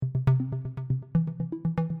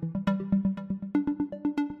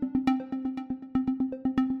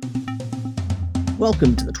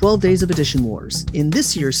Welcome to the 12 Days of Edition Wars. In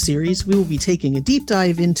this year's series, we will be taking a deep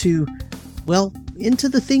dive into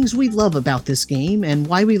the things we love about this game and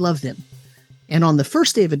why we love them. And on the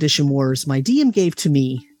first day of Edition Wars, my DM gave to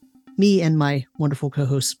me and my wonderful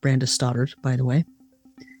co-host, Brandis Stoddard, by the way.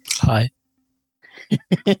 Hi.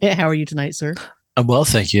 How are you tonight, sir? I'm well,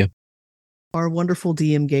 thank you. Our wonderful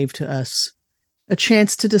DM gave to us a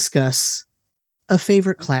chance to discuss a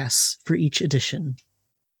favorite class for each edition.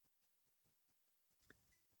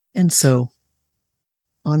 And so,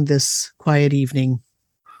 on this quiet evening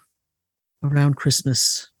around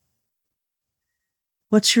Christmas,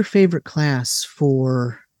 what's your favorite class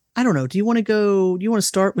for, I don't know, do you want to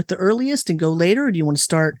start with the earliest and go later, or do you want to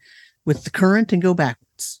start with the current and go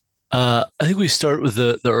backwards? I think we start with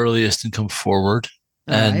the earliest and come forward.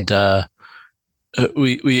 All and right.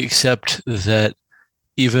 We accept that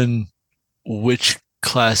even which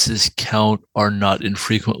classes count are not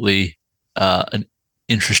infrequently an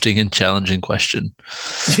interesting and challenging question.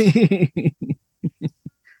 Okay.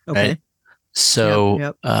 Right? So,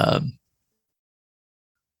 yep. I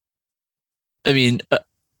mean,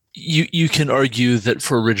 you can argue that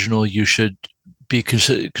for original you should be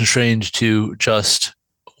constrained to just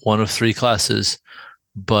one of three classes,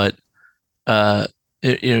 but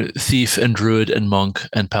Thief and Druid and Monk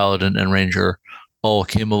and Paladin and Ranger all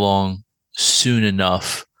came along soon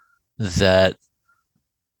enough that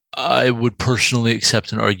I would personally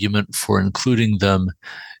accept an argument for including them,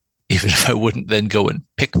 even if I wouldn't then go and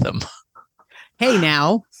pick them. Hey,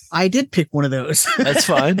 now I did pick one of those. That's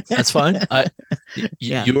fine. That's fine.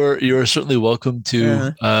 Yeah. You're certainly welcome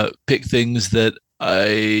to pick things that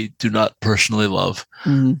I do not personally love.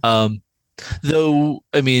 Mm-hmm. Though,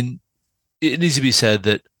 I mean, it needs to be said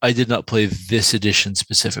that I did not play this edition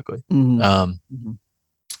specifically. Mm-hmm.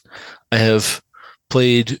 I have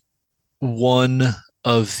played one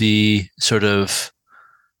of the sort of,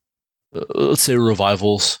 let's say,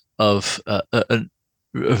 revivals of a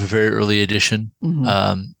very early edition.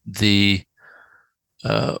 Mm-hmm.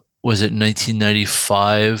 Was it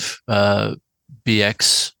 1995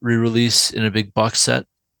 BX re-release in a big box set?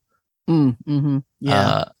 Mm-hmm.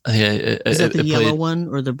 Yeah. Is that the yellow one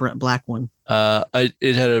or the black one?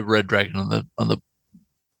 It had a red dragon on the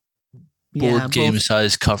board game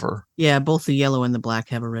size cover. Yeah, both the yellow and the black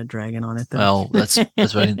have a red dragon on it, though. Well, that's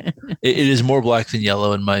right. It is more black than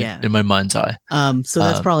yellow in my mind's eye. So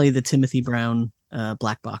that's probably the Timothy Brown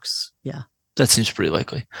black box. Yeah, that seems pretty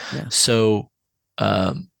likely. Yeah. So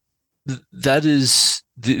that is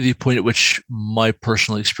the point at which my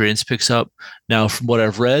personal experience picks up. Now, from what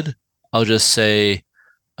I've read, I'll just say,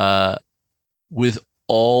 with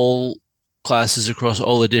all classes across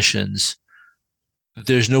all editions,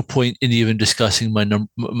 there's no point in even discussing my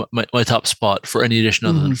top spot for any edition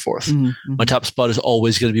other than fourth. Mm-hmm. My top spot is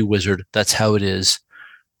always going to be Wizard. That's how it is.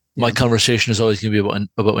 Yeah. My conversation is always going to be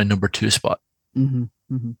about my number two spot. Mm-hmm.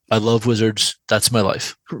 Mm-hmm. I love Wizards. That's my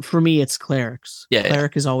life. For me, it's Clerics. Yeah,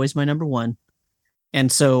 Cleric is always my number one. And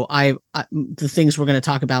so the things we're going to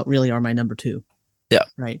talk about really are my number two. Yeah.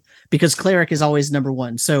 Right. Because Cleric is always number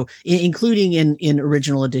one. So including in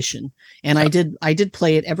original edition. And yeah. I did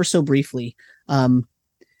play it ever so briefly. And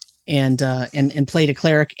played a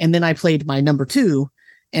Cleric, and then I played my number two.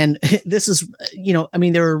 And this is,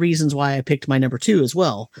 there are reasons why I picked my number two as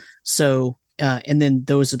well. So, and then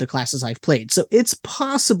those are the classes I've played. So it's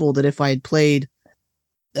possible that if I had played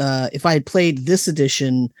this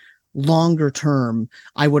edition longer term,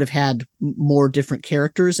 I would have had more different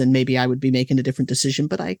characters, and maybe I would be making a different decision.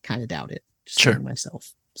 But I kind of doubt it. Just sure.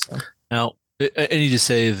 Myself. So now I need to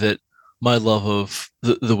say that my love of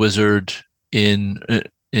the Wizard in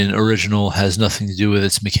original has nothing to do with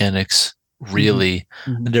its mechanics, really,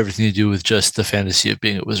 mm-hmm. and everything to do with just the fantasy of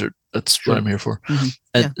being a wizard. That's sure. what I'm here for. Mm-hmm.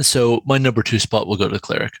 And so my number two spot will go to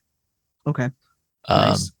Cleric. Okay.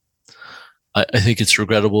 Nice. I think it's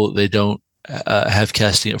regrettable that they don't have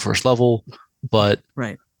casting at first level, but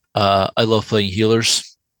right. I love playing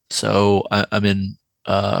healers, so I'm in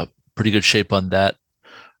pretty good shape on that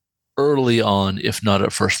early on, if not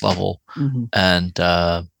at first level. Mm-hmm. And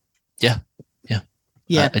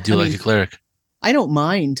yeah, I do like a Cleric. I don't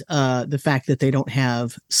mind the fact that they don't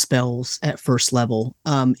have spells at first level.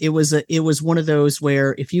 It was one of those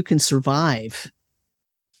where if you can survive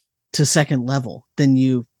to second level, then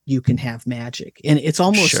you can have magic, and it's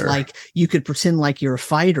almost sure. like you could pretend like you're a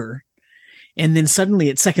fighter, and then suddenly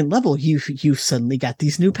at second level you've suddenly got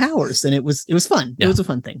these new powers, and it was fun. Yeah. It was a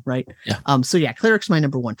fun thing, right? Yeah. So yeah, Cleric's my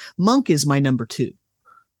number one. Monk is my number two.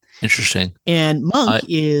 Interesting. And Monk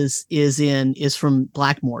is from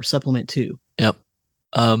Blackmoor Supplement 2. Yep.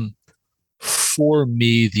 For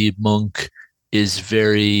me, the Monk is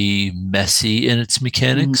very messy in its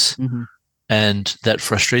mechanics, Mm-hmm. and that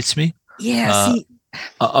frustrates me. Yeah, Uh, see,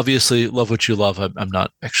 Obviously, love what you love. I'm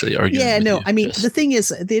not actually arguing yeah, with no, you. I mean, the Just, thing is,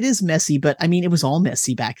 it is messy, but I mean, it was all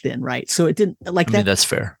messy back then, right? So it didn't like I mean, that. that's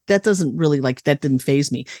fair. That doesn't really like that didn't phase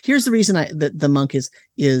me. Here's the reason the monk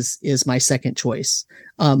is my second choice.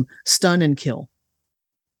 Stun and kill.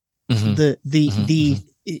 Hmm.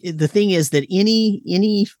 The thing is that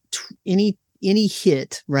any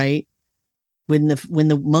hit, right? When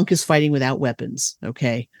the monk is fighting without weapons,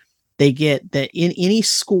 okay, they get that in any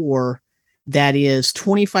score that is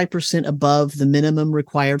 25% above the minimum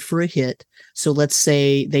required for a hit. So let's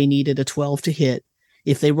say they needed a 12 to hit.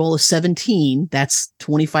 If they roll a 17, that's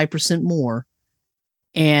 25% more.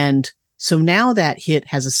 And so now that hit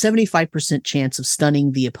has a 75% chance of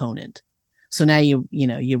stunning the opponent. So now you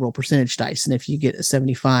roll percentage dice, and if you get a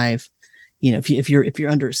 75, if you're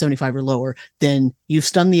under 75 or lower, then you've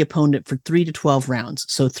stunned the opponent for 3 to 12 rounds,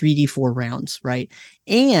 so 3d4 rounds, right?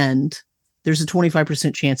 And there's a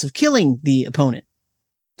 25% chance of killing the opponent.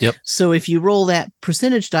 Yep. So if you roll that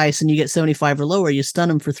percentage dice and you get 75 or lower, you stun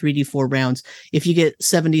them for 3d4 rounds. If you get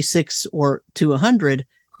 76 or to 100,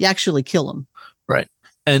 you actually kill them. Right.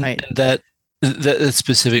 And, right. and that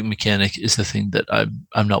specific mechanic is the thing that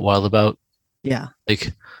I'm not wild about. Yeah.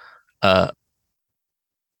 Like,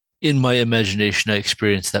 in my imagination, I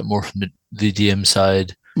experienced that more from the DM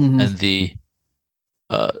side, and the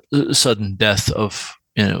sudden death of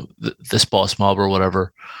this boss mob or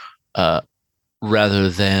whatever, rather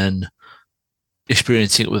than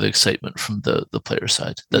experiencing it with excitement from the player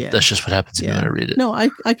side. That's just what happens to me when I read it. No,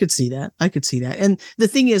 I could see that. I could see that. And the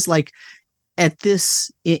thing is, like, at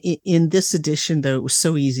this in this edition, though, it was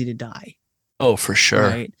so easy to die. Oh, for sure.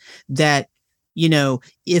 Right. That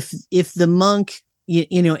if the monk,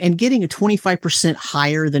 and getting a 25%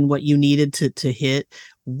 higher than what you needed to hit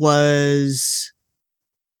was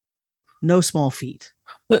no small feat.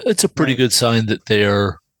 It's a pretty good sign that they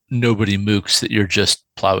are nobody mooks that you're just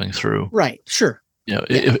plowing through. Right. Sure.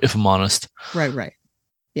 If I'm honest. Right.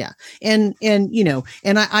 Yeah. And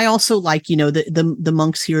I also like, the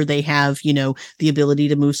monks here, they have, the ability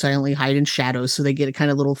to move silently, hide in shadows. So they get a kind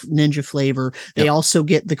of little ninja flavor. They also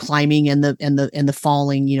get the climbing and the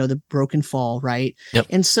falling, the broken fall. Right. Yep.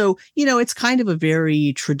 And so, it's kind of a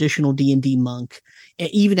very traditional D&D monk,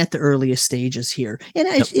 even at the earliest stages here. And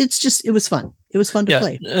it was fun. It was fun to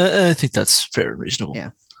play. I think that's fair and reasonable.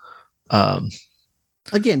 Yeah.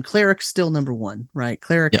 Again, cleric still number one, right?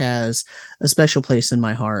 Cleric has a special place in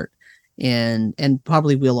my heart, and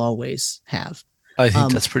probably will always have. I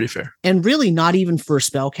think that's pretty fair. And really not even for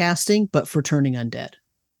spell casting, but for turning undead.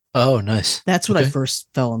 Oh, nice. That's what I first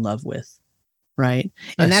fell in love with. Right.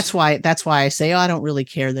 Nice. And that's why I say, I don't really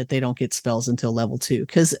care that they don't get spells until level 2.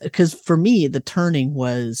 Cause for me, the turning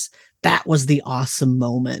was the awesome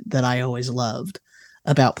moment that I always loved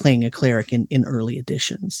about playing a cleric in early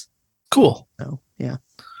editions. Cool. So yeah.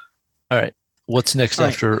 All right. What's next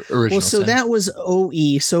after original? Well, so that was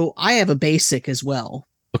OE. So I have a basic as well.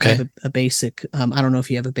 Okay. I have a basic. I don't know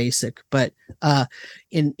if you have a basic, but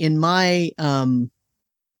in my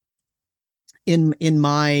in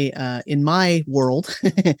my world,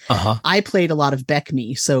 I played a lot of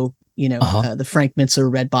BECMI. So the Frank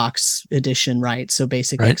Mintzer Red Box edition, right? So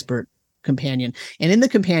basic, expert, companion. And in the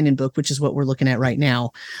companion book, which is what we're looking at right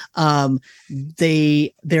now,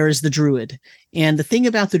 there is the druid. And the thing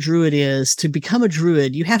about the druid is, to become a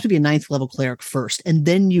druid, you have to be a 9th level cleric first, and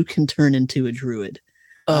then you can turn into a druid.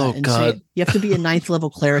 Oh God. So you have to be a 9th level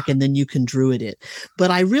cleric, and then you can druid it. But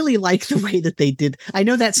I really like the way that they did. I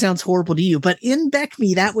know that sounds horrible to you, but in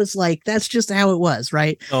BECMI, that's just how it was,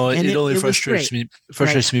 right? Oh, it only frustrates me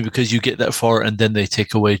because you get that far and then they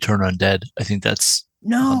take away turn undead. I think that's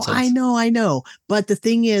nonsense. I know. But the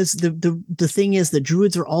thing is, the thing is that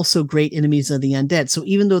druids are also great enemies of the undead. So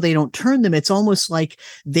even though they don't turn them, it's almost like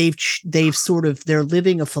they're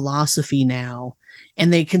living a philosophy now,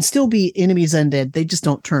 and they can still be enemies undead. They just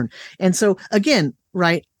don't turn. And so again,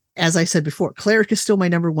 right, as I said before, cleric is still my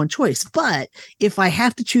number one choice. But if I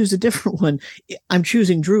have to choose a different one, I'm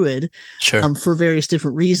choosing druid. Sure. For various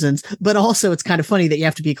different reasons. But also, it's kind of funny that you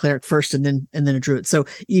have to be a cleric first and then a druid. So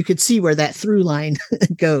you could see where that through line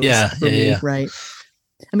goes. Yeah. Right.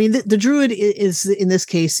 I mean, the druid is in this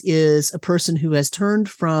case is a person who has turned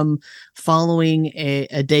from following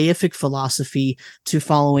a deific philosophy to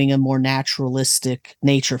following a more naturalistic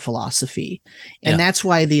nature philosophy. And that's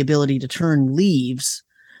why the ability to turn leaves.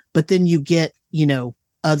 But then you get,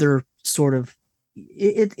 other sort of,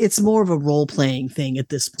 it's more of a role playing thing at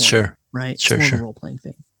this point. Sure. Right. Sure. It's more of a role playing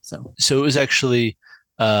thing. So it was actually,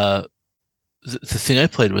 the thing I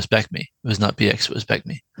played was BECME. It was not BX, it was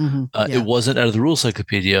BECME. Yeah. It wasn't out of the rules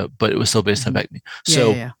encyclopedia, but it was still based on BECME.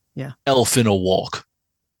 So Elf in a Walk.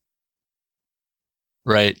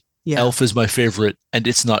 Right? Yeah. Elf is my favorite, and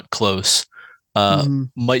it's not close.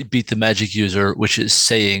 Might beat the Magic User, which is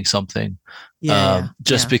saying something.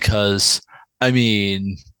 Just because, I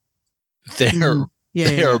mean, they're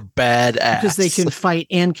badass. Because they can fight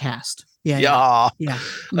and cast.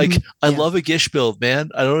 Like, I love a Gish build, man.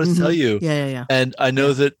 I don't know what to tell you. And I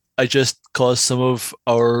know that I just caused some of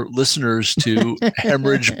our listeners to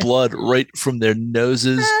hemorrhage blood right from their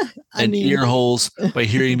noses and ear holes by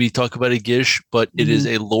hearing me talk about a Gish, but it is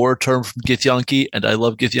a lore term from Githyanki, and I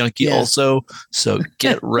love Githyanki also, so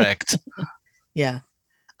get wrecked.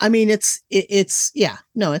 I mean, it's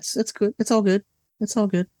good. It's all good. It's all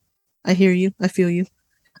good. I hear you. I feel you.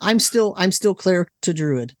 I'm still cleric to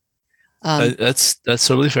druid. That's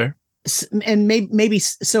totally fair. And maybe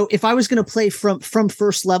so if I was going to play from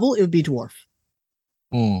first level, it would be dwarf.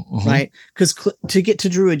 Right? Because to get to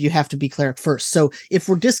druid, you have to be cleric first. So if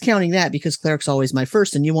we're discounting that because cleric's always my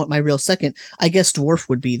first and you want my real second, I guess dwarf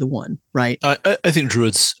would be the one, right? I think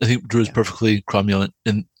druid's perfectly cromulent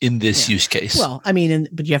in this use case. Well, I mean,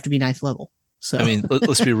 but you have to be 9th level. So I mean,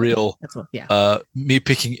 let's be real. That's what, me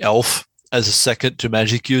picking elf as a second to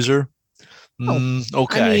Magic User.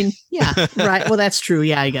 Okay. I mean, right. Well, that's true.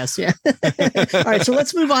 Yeah, I guess. Yeah. All right. So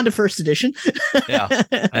let's move on to first edition.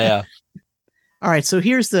 Yeah. All right. So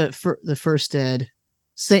here's the first ed.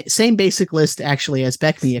 Same basic list actually as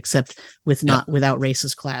BECME, except without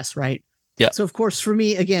races class, right? Yeah. So of course, for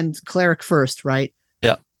me, again, cleric first, right?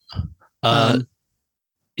 Yeah.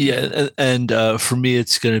 And for me,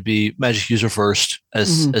 it's going to be Magic User first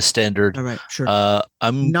as standard. All right, sure.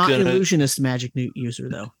 I'm not illusionist Magic User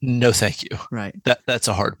though. No, thank you. Right. That's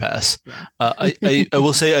a hard pass. Yeah. I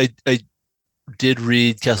will say I did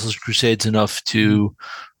read Castles and Crusades enough to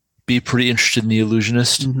be pretty interested in the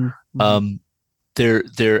illusionist.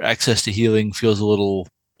 Their access to healing feels a little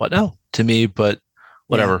to me, but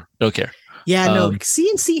whatever. Don't care. Yeah, no.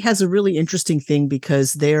 CNC has a really interesting thing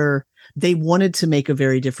because they wanted to make a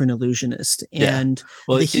very different illusionist, and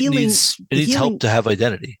the healing it needs help to have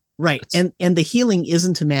identity, right? And the healing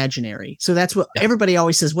isn't imaginary, so that's what everybody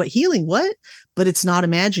always says. What healing? What? But it's not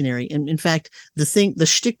imaginary. And in fact, the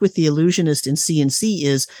shtick with the illusionist in CNC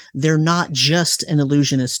is they're not just an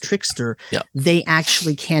illusionist trickster. Yeah. They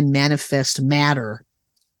actually can manifest matter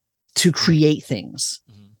to create things.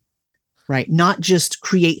 Right. Not just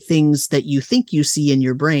create things that you think you see in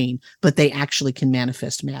your brain, but they actually can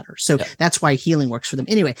manifest matter. So that's why healing works for them.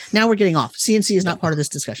 Anyway, now we're getting off. CNC is not part of this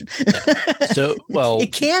discussion. So,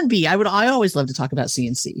 it can be. I always love to talk about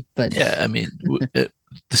CNC, but I mean,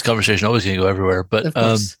 this conversation always going to go everywhere. But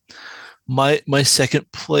my second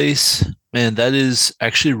place, man, that is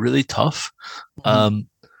actually really tough.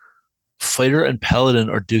 Fighter and Paladin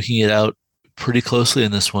are duking it out pretty closely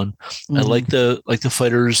in this one. I like the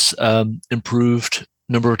fighters improved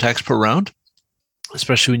number of attacks per round,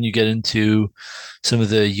 especially when you get into some of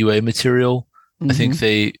the UA material. I think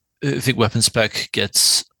weapon spec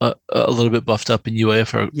gets a little bit buffed up in UA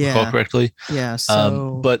if I recall correctly. Yeah.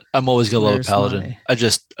 So but I'm always gonna love a Paladin. I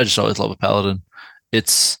just always love a Paladin.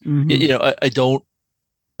 It's I don't.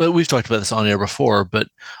 But we've talked about this on air before, but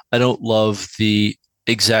I don't love the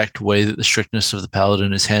exact way that the strictness of the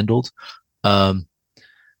Paladin is handled.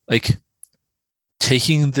 Like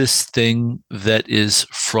taking this thing that is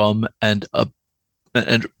from and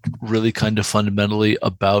really kind of fundamentally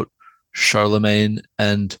about Charlemagne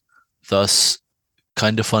and thus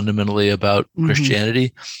kind of fundamentally about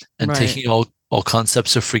Christianity and taking all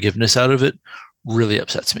concepts of forgiveness out of it really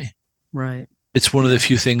upsets me. Right. It's one of the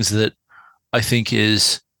few things that I think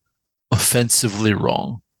is offensively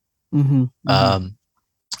wrong.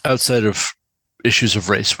 Outside of issues of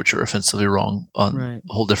race, which are offensively wrong on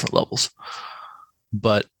whole different levels.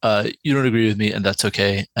 But you don't agree with me, and that's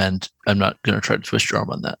okay. And I'm not going to try to twist your arm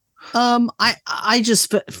on that. I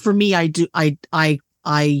just, for me, I do,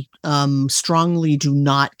 I strongly do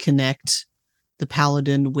not connect the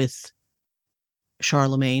Paladin with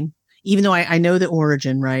Charlemagne, even though I know the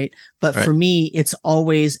origin, right? But for me, it's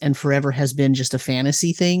always and forever has been just a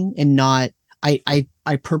fantasy thing, and not. I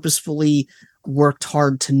purposefully worked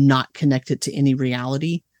hard to not connect it to any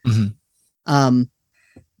reality.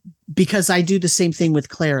 Because I do the same thing with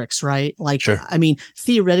clerics, right? Like, I mean,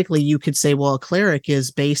 theoretically, you could say, well, a cleric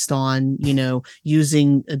is based on,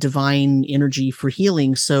 using a divine energy for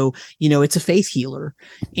healing. So, it's a faith healer.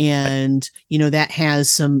 And, that has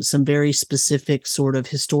some very specific sort of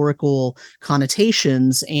historical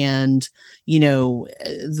connotations. And,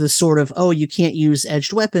 the sort of, oh, you can't use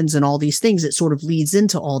edged weapons and all these things. It sort of leads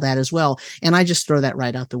into all that as well. And I just throw that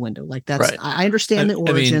right out the window. Like that's, Right. I understand the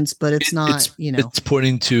origins, but it's not, it's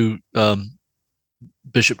pointing to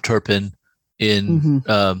Bishop Turpin in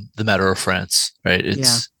The Matter of France, right?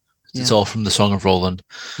 It's all from the Song of Roland.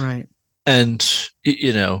 Right. And,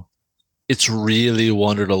 it's really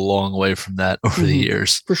wandered a long way from that over the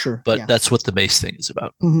years. For sure. But that's what the Mace thing is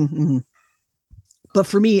about. But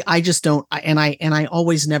for me, I just don't, and I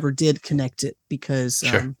always never did connect it because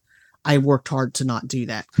I worked hard to not do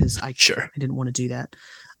that because I didn't want to do that.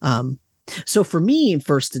 So for me in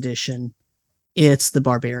first edition, it's the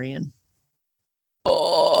Barbarian.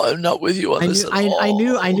 Oh, I'm not with you on this at all.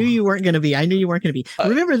 I knew you weren't going to be.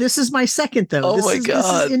 Remember, this is my second though. Oh this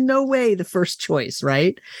is in no way the first choice,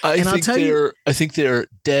 right? I think they're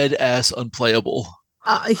dead ass unplayable.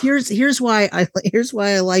 Here's why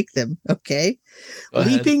I like them. Okay,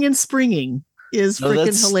 leaping and springing is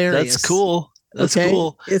freaking hilarious. That's cool. That's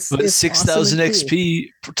cool. But 6,000 awesome XP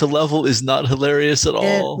to level is not hilarious at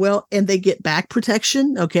all. And they get back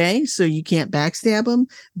protection. Okay, so you can't backstab them.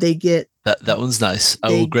 They get that one's nice.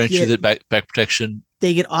 I will grant you that back protection.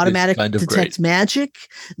 They get automatic detect magic.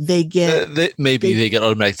 They get they get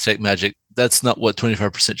automatic detect magic. That's not what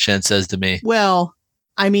 25% chance says to me. Well,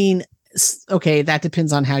 I mean, okay, that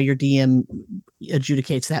depends on how your DM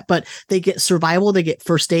adjudicates that, but they get survival, they get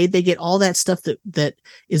first aid, they get all that stuff that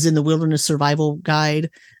is in the Wilderness Survival Guide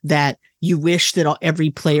that you wish that every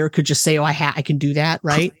player could just say, oh, I can do that,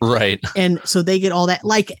 right? Right. And so they get all that.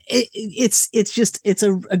 Like it's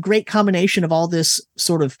a great combination of all this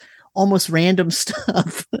sort of almost random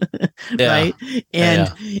stuff, right?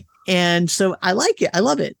 And so I like it. I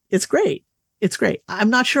love it. It's great. It's great.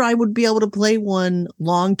 I'm not sure I would be able to play one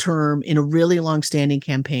long term in a really long standing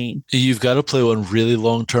campaign. You've got to play one really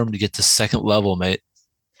long term to get to second level, mate.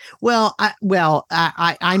 Well,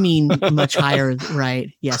 I mean much higher,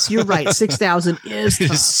 right? Yes, you're right. 6,000 is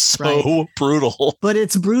tough, so brutal, but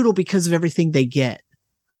it's brutal because of everything they get.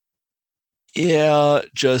 Yeah,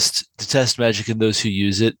 just detest magic in those who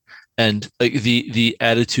use it, and like the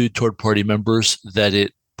attitude toward party members that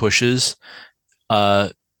it pushes,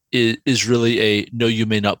 is really a no. You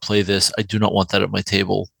may not play this. I do not want that at my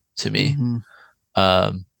table. To me,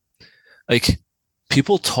 like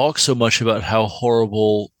people talk so much about how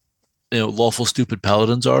horrible, lawful stupid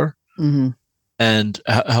paladins are, and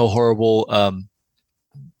how horrible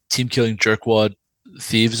team killing jerkwad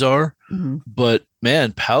thieves are. But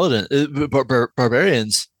man,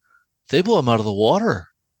 barbarians, they blow them out of the water,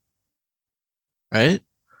 right?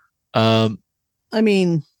 I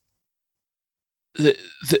mean, they're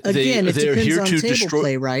here to destroy.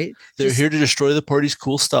 Play, right? They're here to destroy the party's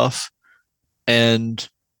cool stuff, and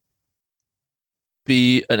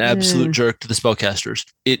be an absolute jerk to the spellcasters.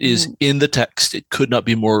 It is in the text. It could not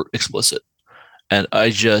be more explicit, and I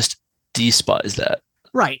just despise that.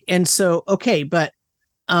 Right, and so but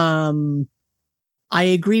I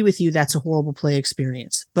agree with you. That's a horrible play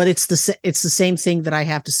experience, but it's the same thing that I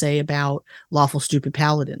have to say about lawful stupid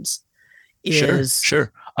paladins.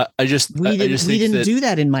 Sure. I just didn't do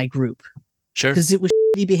that in my group. Sure, because it was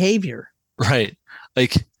shitty behavior. Right,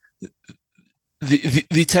 like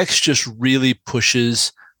the text just really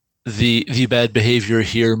pushes the bad behavior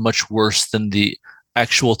here much worse than the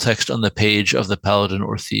actual text on the page of the paladin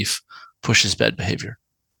or thief pushes bad behavior.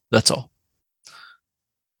 That's all.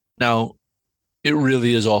 Now, it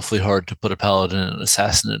really is awfully hard to put a paladin and an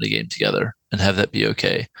assassin in a game together and have that be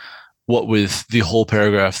okay. What with the whole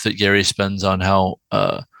paragraph that Gary spends on how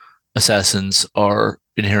assassins are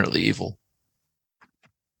inherently evil.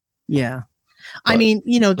 Yeah. I mean,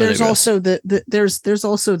 there's also there's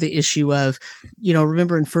also the issue of,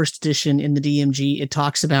 remember in first edition in the DMG, it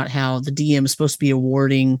talks about how the DM is supposed to be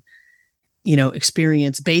awarding,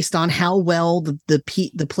 experience based on how well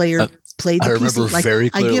the player played the I remember PC. very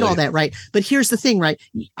clearly. I get all that, right? But here's the thing, right?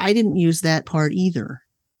 I didn't use that part either.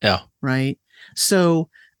 Yeah. Right. So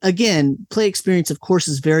again, play experience, of course,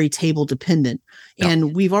 is very table dependent. Yeah.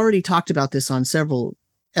 And we've already talked about this on several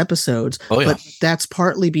episodes, but that's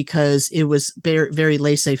partly because it was very, very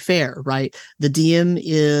laissez-faire, right? The DM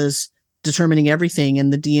is determining everything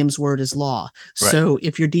and the DM's word is law. Right. So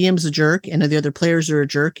if your DM's a jerk and the other players are a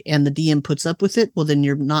jerk and the DM puts up with it, well, then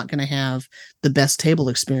you're not going to have the best table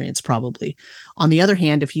experience probably. On the other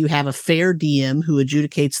hand, if you have a fair DM who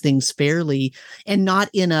adjudicates things fairly and not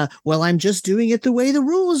in a, well, I'm just doing it the way the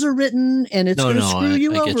rules are written and it's going to screw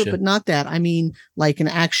you over, but not that. I mean, like an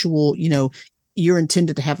actual, you're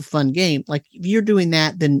intended to have a fun game. Like if you're doing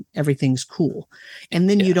that, then everything's cool. And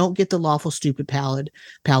then you don't get the lawful stupid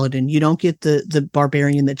paladin. You don't get the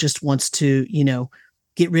barbarian that just wants to,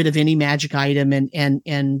 get rid of any magic item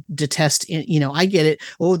and detest, I get it.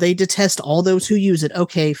 Oh, they detest all those who use it.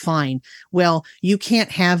 Okay, fine. Well, you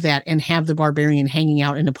can't have that and have the barbarian hanging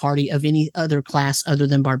out in a party of any other class other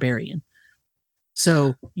than barbarian.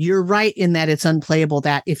 So you're right in that it's unplayable,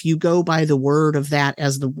 that if you go by the word of that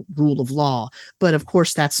as the rule of law, but of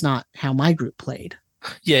course that's not how my group played.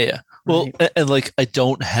 Yeah. Well, right. and like I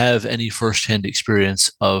don't have any firsthand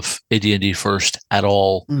experience of AD&D first at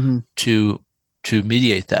all to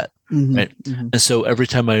mediate that, right? And so every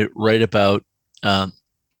time I write about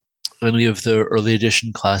any of the early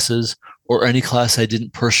edition classes or any class I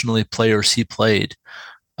didn't personally play or see played,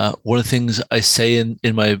 one of the things I say in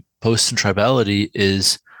my posts in Tribality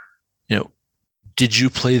is, did you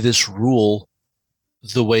play this rule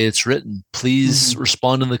the way it's written? Please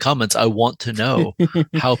respond in the comments. I want to know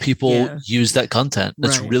how people use that content.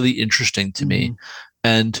 That's really interesting to me.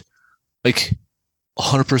 And like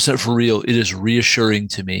 100% for real, it is reassuring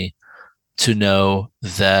to me to know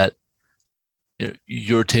that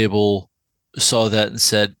your table saw that and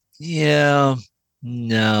said, yeah,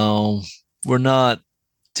 no, we're not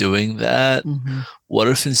doing that. What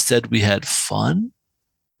if instead we had fun?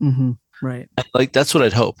 Right. Like, that's what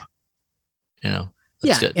I'd hope.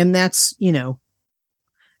 That's good. And that's,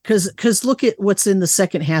 because look at what's in the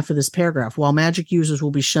second half of this paragraph. While magic users will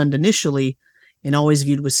be shunned initially and always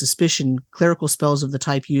viewed with suspicion, clerical spells of the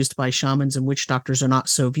type used by shamans and witch doctors are not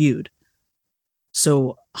so viewed.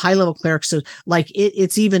 So high level clerics, so like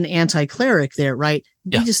it's even anti-cleric there, right?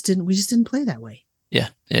 Yeah. We just didn't play that way. Yeah.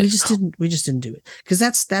 We just didn't do it. Because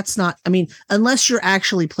that's not, I mean, unless you're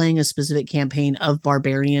actually playing a specific campaign of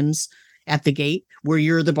barbarians at the gate, where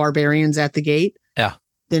you're the barbarians at the gate. Yeah.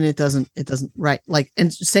 Then it doesn't, right. Like,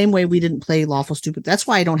 and same way we didn't play Lawful Stupid. That's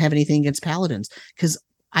why I don't have anything against paladins, because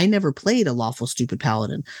I never played a Lawful Stupid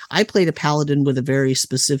paladin. I played a paladin with a very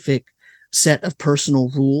specific set of personal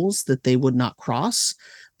rules that they would not cross,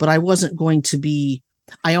 but I wasn't going to be,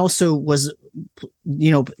 I also was,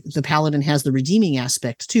 the paladin has the redeeming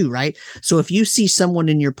aspect too, right? So if you see someone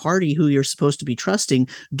in your party who you're supposed to be trusting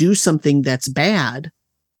do something that's bad,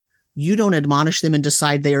 you don't admonish them and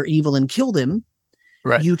decide they are evil and kill them.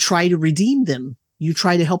 Right. You try to redeem them. You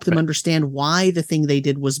try to help them understand why the thing they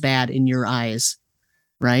did was bad in your eyes.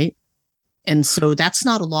 Right. And so that's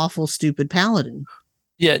not a Lawful Stupid paladin.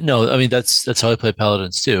 Yeah, no, I mean, that's how I play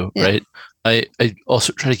paladins too, right? I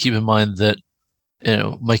also try to keep in mind that,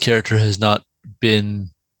 my character has not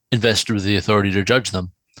been invested with the authority to judge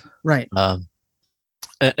them. Right. And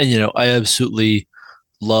I absolutely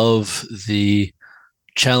love the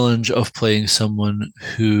challenge of playing someone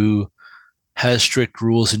who has strict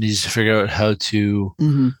rules and needs to figure out how to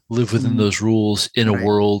live within those rules in a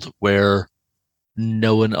world where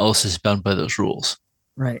no one else is bound by those rules.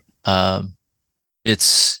 Right.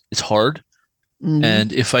 It's hard.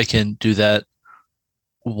 And if I can do that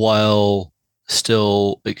while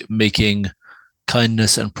still like making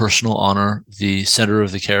kindness and personal honor the center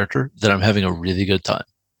of the character, then I'm having a really good time.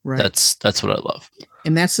 Right. That's what I love.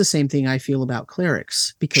 And that's the same thing I feel about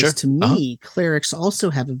clerics, because to me, clerics also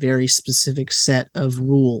have a very specific set of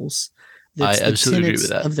rules. That's I absolutely agree with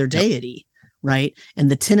that. Of their deity, right? And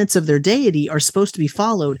the tenets of their deity are supposed to be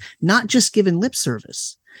followed, not just given lip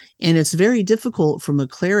service. And it's very difficult from a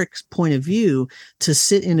cleric's point of view to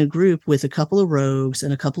sit in a group with a couple of rogues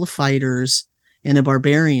and a couple of fighters and a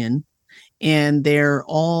barbarian, and they're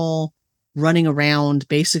all running around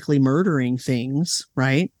basically murdering things,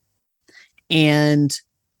 right? And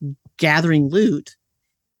gathering loot.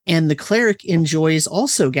 And the cleric enjoys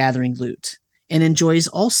also gathering loot and enjoys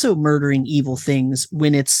also murdering evil things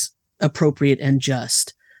when it's appropriate and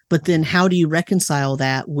just. But then how do you reconcile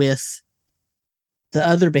that with the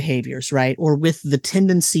other behaviors, right? Or with the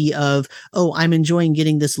tendency of, oh, I'm enjoying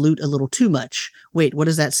getting this loot a little too much. Wait, what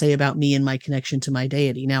does that say about me and my connection to my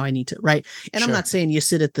deity? Now I need to, right? And I'm not saying you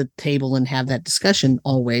sit at the table and have that discussion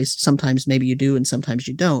always. Sometimes maybe you do and sometimes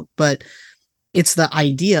you don't. But it's the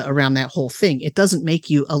idea around that whole thing. It doesn't make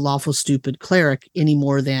you a Lawful Stupid cleric any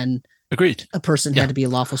more than agreed a person had to be a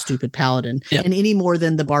Lawful Stupid paladin. And any more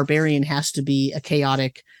than the barbarian has to be a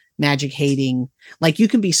chaotic, magic hating. Like, you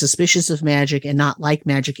can be suspicious of magic and not like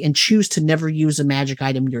magic and choose to never use a magic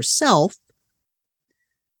item yourself,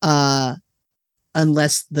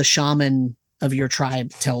 unless the shaman of your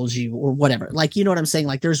tribe tells you, or whatever. Like, you know what I'm saying?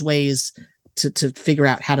 Like, there's ways to figure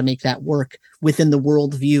out how to make that work within the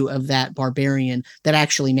worldview of that barbarian that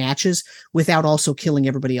actually matches without also killing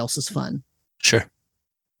everybody else's fun. Sure.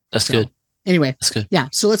 That's good. Anyway, that's good. Yeah.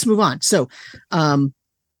 So let's move on. So, the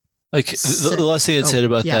last thing I'd say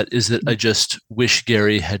about that is that I just wish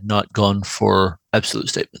Gary had not gone for absolute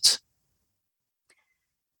statements.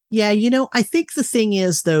 Yeah, I think the thing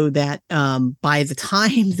is though that by the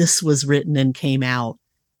time this was written and came out,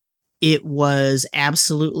 it was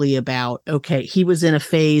absolutely about, okay, he was in a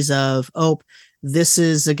phase of, oh, this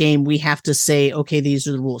is a game we have to say, okay, these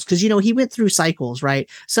are the rules. Because, he went through cycles, right?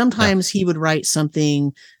 Sometimes he would write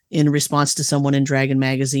something in response to someone in Dragon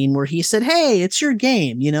Magazine where he said, hey, it's your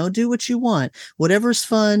game, do what you want. Whatever's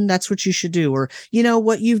fun, that's what you should do. Or,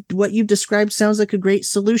 what you've described sounds like a great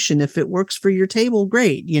solution. If it works for your table,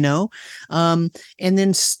 great, and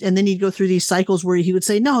then he'd go through these cycles where he would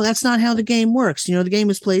say, no, that's not how the game works. The game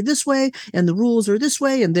is played this way and the rules are this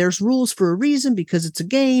way. And there's rules for a reason because it's a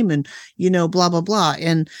game and, blah, blah, blah.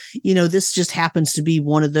 And, this just happens to be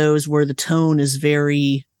one of those where the tone is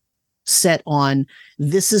very set on,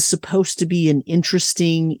 this is supposed to be an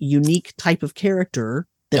interesting, unique type of character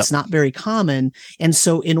that's not very common. And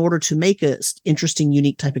so in order to make a interesting,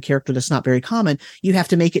 unique type of character that's not very common, you have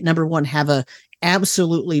to make it, number one, have a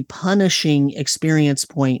absolutely punishing experience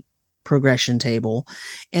point progression table.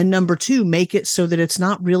 And number two, make it so that it's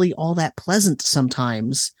not really all that pleasant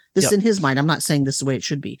sometimes. This in his mind, I'm not saying this is the way it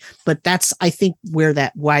should be, but that's, I think,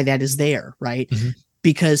 why that is there, right? Mm-hmm.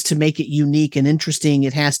 Because to make it unique and interesting, you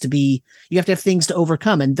have to have things to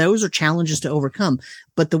overcome. And those are challenges to overcome.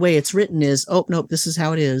 But the way it's written is, oh, nope, this is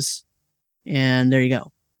how it is. And there you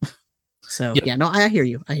go. So, I hear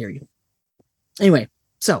you. Anyway,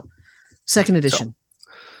 so second edition.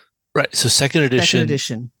 So second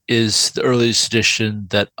edition is the earliest edition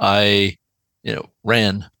that I,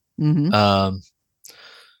 ran. Mm-hmm.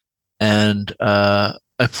 And I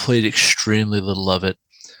played extremely little of it.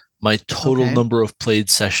 My total number of played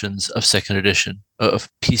sessions of second edition, of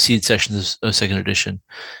PC'd sessions of second edition,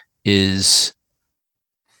 is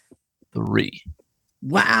 3.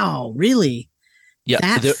 Wow, really? Yeah,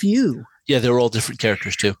 that few? Yeah, they were all different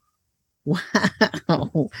characters too.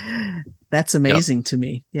 Wow, that's amazing to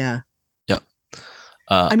me. Yeah. Yeah.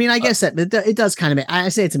 I mean, I guess that it does kind of I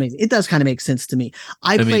say it's amazing. It does kind of make sense to me.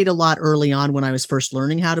 I played a lot early on when I was first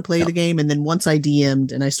learning how to play the game. And then once I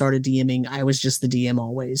DM'd and I started DMing, I was just the DM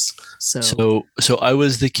always. So I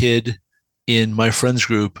was the kid in my friends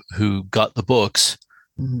group who got the books.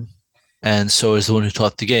 Mm-hmm. And so I was the one who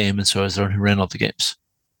taught the game. And so I was the one who ran all the games.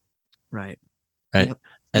 Right. Yep.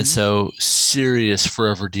 And so serious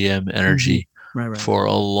forever DM energy for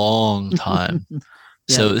a long time.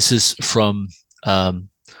 So this is from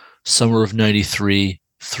summer of 93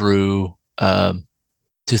 through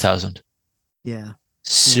 2000. Yeah.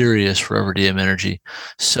 Serious forever DM energy.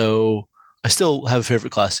 So I still have a favorite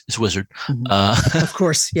class. It's Wizard. Mm-hmm. Of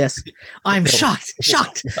course, yes. I'm shocked.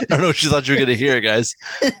 I don't know what you thought you were going to hear, guys.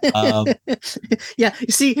 Yeah, you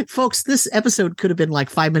see, folks, this episode could have been like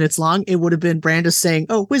 5 minutes long. It would have been Brandis saying,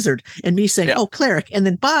 "Oh, Wizard," and me saying, "Oh, Cleric," and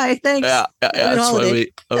then bye, thanks. Yeah. That's why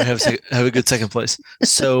we have a good second place.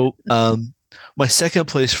 So, my second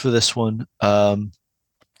place for this one, man,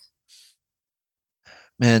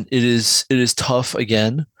 it is tough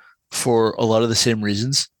again for a lot of the same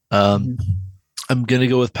reasons. I'm gonna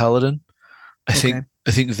go with Paladin. I think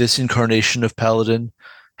this incarnation of Paladin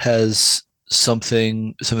has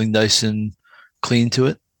something nice and clean to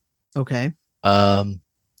it. Okay.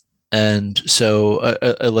 And so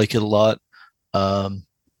I like it a lot.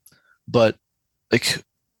 But like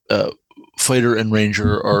Fighter and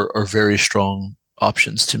Ranger are very strong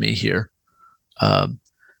options to me here.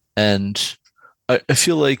 And I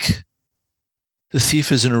feel like the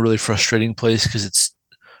Thief is in a really frustrating place because it's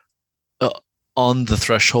on the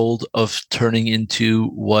threshold of turning into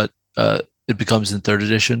what it becomes in third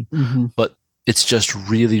edition, but it's just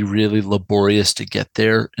really, really laborious to get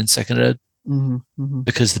there in second ed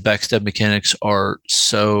because the backstab mechanics are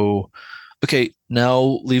so... Okay,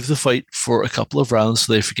 now leave the fight for a couple of rounds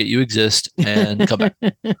so they forget you exist and come back.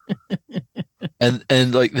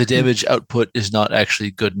 And like the damage output is not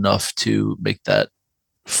actually good enough to make that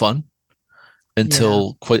fun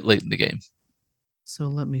until quite late in the game. So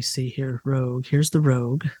let me see here. Rogue. Here's the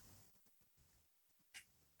Rogue.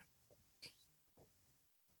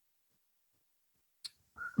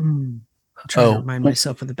 I'm trying to remind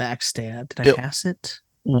myself of the backstab. Did I pass it?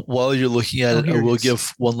 While you're looking at it, I will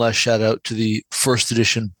give one last shout out to the first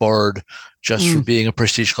edition Bard just for being a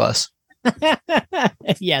prestige class.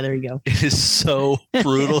 Yeah, there you go. It is so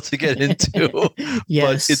brutal to get into.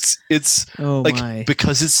 Yes. But it's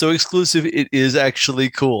because it's so exclusive, it is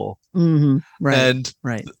actually cool. Right. And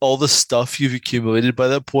all the stuff you've accumulated by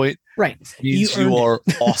that point means you are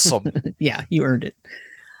awesome. Yeah, you earned it.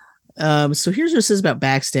 So here's what it says about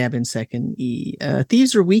backstab in second E.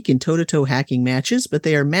 Thieves are weak in toe-to-toe hacking matches, but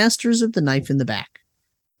they are masters of the knife in the back.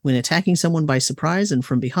 When attacking someone by surprise and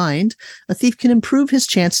from behind, a thief can improve his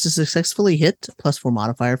chance to successfully hit, +4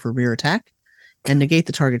 modifier for rear attack, and negate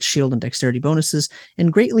the target's shield and dexterity bonuses,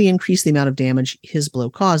 and greatly increase the amount of damage his blow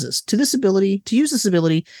causes. To use this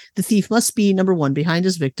ability, the thief must be, number 1, behind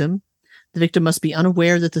his victim. The victim must be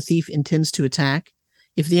unaware that the thief intends to attack.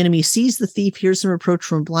 If the enemy sees the thief, hears some approach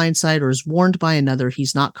from blind side, or is warned by another,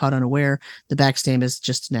 he's not caught unaware. The backstab is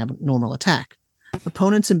just an abnormal attack.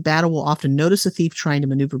 Opponents in battle will often notice a thief trying to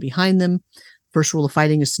maneuver behind them. First rule of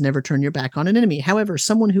fighting is to never turn your back on an enemy. However,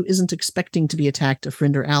 someone who isn't expecting to be attacked, a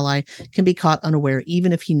friend or ally, can be caught unaware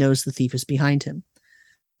even if he knows the thief is behind him.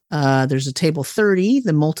 There's a table 30.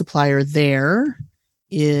 The multiplier there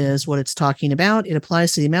is what it's talking about. It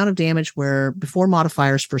applies to the amount of damage where before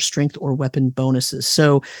modifiers for strength or weapon bonuses.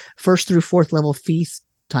 So 1st through 4th level thief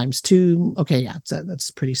times 2. Okay, yeah,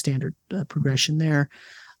 that's pretty standard progression there.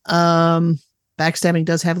 Backstabbing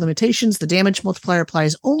does have limitations. The damage multiplier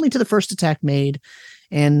applies only to the first attack made,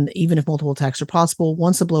 and even if multiple attacks are possible,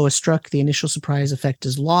 once a blow is struck, the initial surprise effect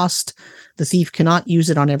is lost. The thief cannot use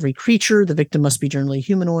it on every creature. The victim must be generally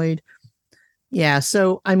humanoid. Yeah,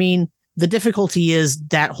 so, I mean, the difficulty is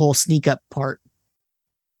that whole sneak up part.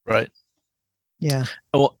 Right. Yeah.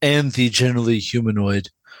 Well, and the generally humanoid,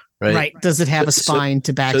 right? Right. Does it have a spine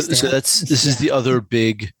to backstab? So this is the other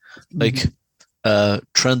big,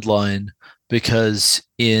 trend line. Because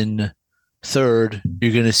in 3rd,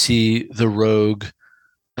 you're going to see the rogue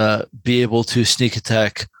be able to sneak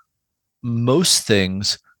attack most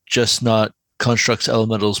things, just not constructs,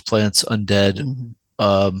 elementals, plants, undead,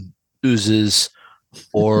 oozes,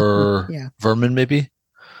 or vermin, maybe.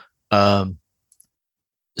 So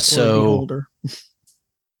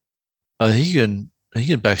he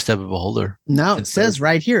can backstab a beholder. No, it says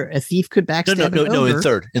right here, a thief could backstab. No, in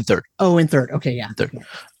third. Oh, in 3rd. Okay, yeah. In 3rd.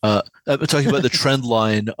 I'm talking about the trend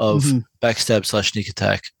line of backstab / sneak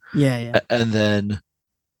attack. Yeah. And then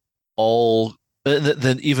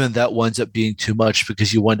even that winds up being too much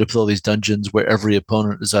because you wind up with all these dungeons where every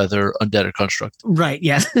opponent is either undead or construct. Right.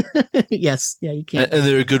 Yeah. Yes. Yeah. You can't. And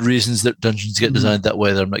there are good reasons that dungeons get designed that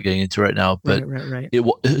way that I'm not getting into right now. But right.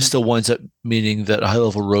 It still winds up meaning that a high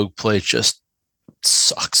level rogue play just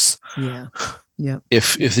sucks. Yeah.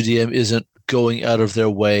 If the DM isn't going out of their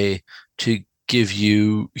way to give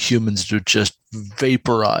you humans to just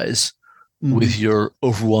vaporize with your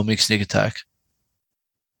overwhelming sneak attack.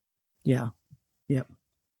 Yeah. Yep.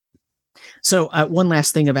 So one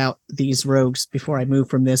last thing about these rogues before I move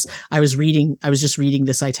from this, I was just reading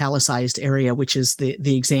this italicized area, which is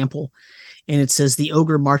the example, and it says the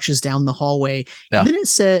ogre marches down the hallway. Yeah. And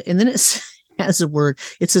then it has a word.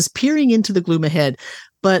 It says peering into the gloom ahead,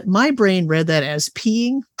 but my brain read that as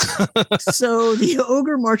peeing. So the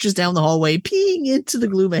ogre marches down the hallway, peeing into the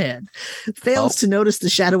gloom ahead, fails to notice the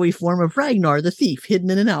shadowy form of Ragnar, the thief,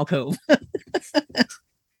 hidden in an alcove.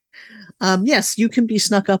 Yes, you can be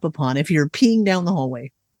snuck up upon if you're peeing down the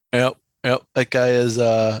hallway. Yep. That guy is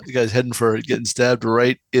heading for getting stabbed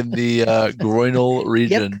right in the groinal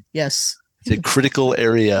region. Yep. Yes. It's a critical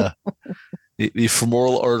area. The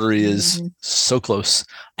femoral artery is so close.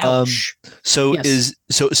 Ouch. So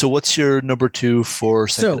what's your number 2 for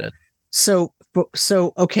second ed? So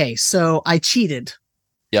okay. So I cheated.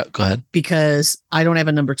 Yeah, go ahead. Because I don't have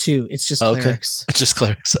a number 2. It's just clerics. It's just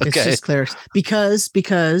clerics. Okay. It's just clerics.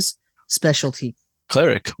 Because specialty.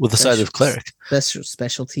 Cleric with a side of cleric.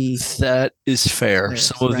 Specialty. That is fair. Clerics,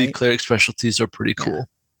 some of the cleric specialties are pretty cool. Yeah.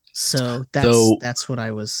 So that's what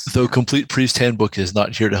I was. Though Complete Priest Handbook is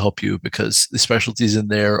not here to help you because the specialties in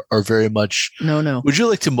there are very much. No. Would you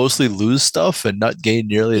like to mostly lose stuff and not gain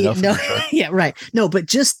nearly enough? No. Yeah, right. No, but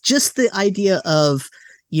just the idea of,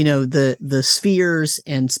 the spheres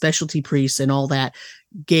and specialty priests and all that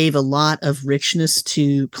gave a lot of richness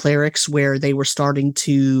to clerics where they were starting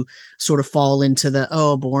to sort of fall into the,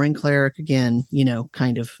 boring cleric again,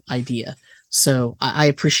 kind of idea. So I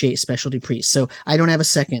appreciate specialty priests. So I don't have a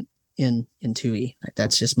second in 2E.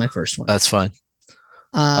 That's just my first one. That's fine.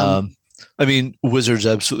 I mean, wizards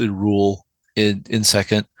absolutely rule in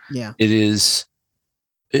second. Yeah. It is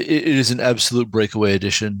an absolute breakaway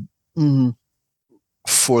edition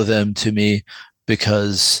for them to me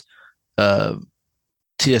because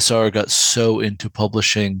TSR got so into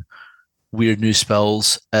publishing weird new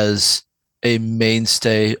spells as a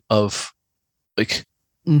mainstay of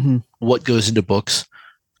what goes into books.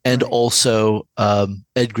 And also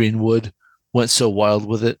Ed Greenwood went so wild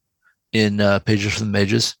with it in Pages from the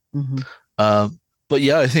Mages. But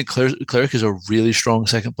yeah, I think Cleric is a really strong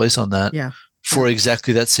second place on that. Yeah. For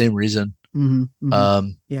exactly that same reason.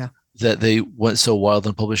 That they went so wild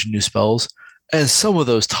on publishing new spells. And some of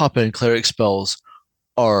those top end Cleric spells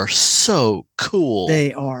are so cool.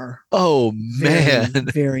 They are. Oh Very, man.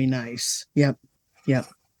 very nice. Yep. Yep.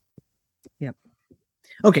 Yep.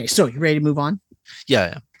 Okay, so you ready to move on?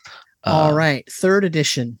 Yeah. All right. Third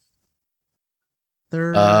edition.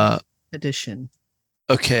 Third edition.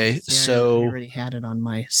 Okay, See, so I already had it on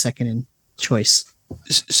my second in choice.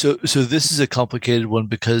 so this is a complicated one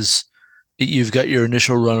because you've got your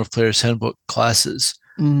initial run of Player's Handbook classes,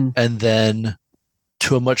 and then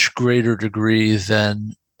to a much greater degree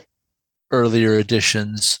than earlier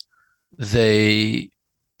editions, they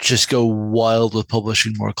just go wild with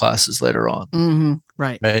publishing more classes later on.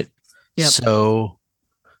 Right. Yep. So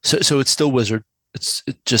it's still Wizard. It's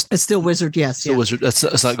still Wizard. Yes. Still Wizard.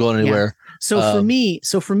 That's not going anywhere. Yeah.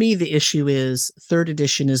 So for me, the issue is third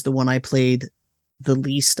edition is the one I played the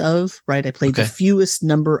least of. Right. I played the fewest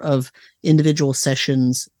number of individual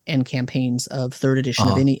sessions and campaigns of third edition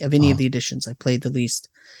of any of the editions. I played the least,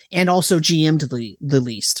 and also GM'd the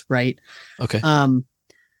least. Right. Okay.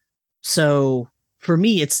 So for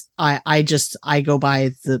me, it's I go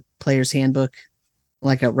by the Player's Handbook.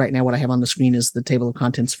 Like right now, what I have on the screen is the table of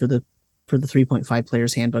contents for the 3.5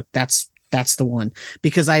 Player's Handbook. That's the one,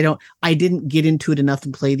 because I didn't get into it enough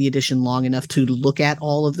and play the edition long enough to look at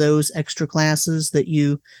all of those extra classes that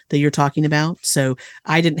you're talking about. So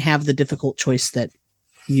I didn't have the difficult choice that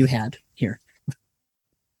you had here.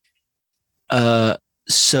 I'm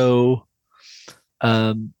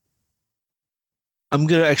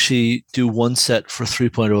going to actually do one set for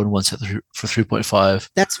 3.0 and one set for 3.5.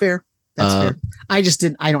 That's fair. That's fair. I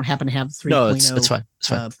don't happen to have 3.0. No, it's fine. It's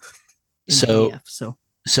fine. So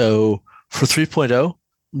for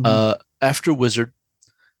 3.0, after Wizard,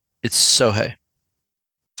 it's Sohei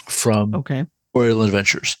from Oriole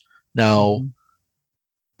Adventures. Now,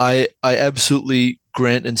 I absolutely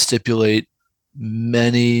grant and stipulate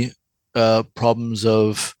many problems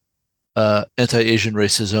of anti-Asian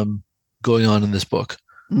racism going on in this book,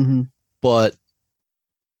 but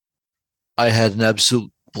I had an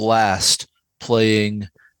absolute blast playing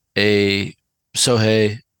a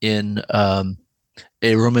Sohei in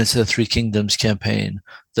a Romance of the Three Kingdoms campaign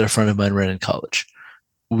that a friend of mine ran in college.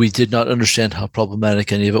 We did not understand how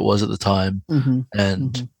problematic any of it was at the time,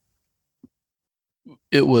 and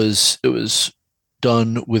it was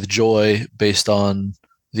done with joy based on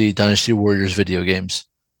the Dynasty Warriors video games,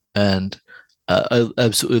 and I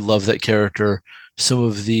absolutely love that character. Some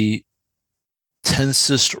of the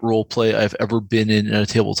tensest role play I've ever been in a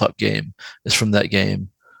tabletop game is from that game.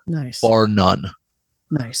 Nice. Bar none.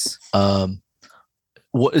 Nice.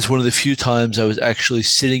 It's one of the few times I was actually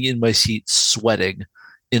sitting in my seat sweating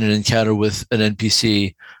in an encounter with an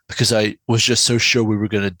NPC because I was just so sure we were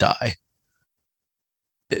going to die.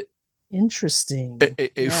 Interesting.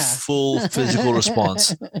 A full physical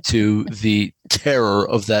response to the terror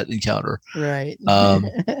of that encounter. Right.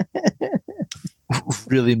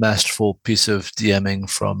 Really masterful piece of DMing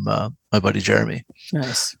from my buddy Jeremy.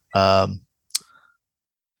 Nice.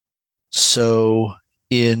 So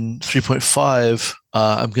in 3.5,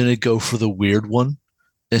 I'm going to go for the weird one.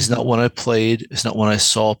 It's not one I played. It's not one I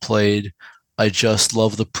saw played. I just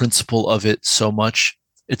love the principle of it so much.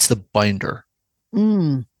 It's the Binder.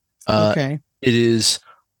 Okay. It is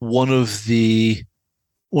one of the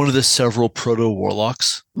several proto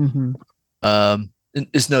warlocks.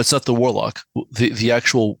 It's not the warlock. The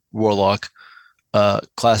actual warlock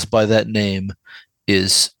class by that name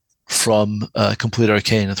is from Complete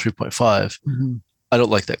Arcane in 3.5. I don't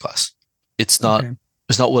like that class. It's not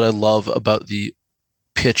what I love about the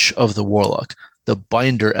pitch of the warlock. The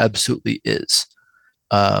Binder absolutely is.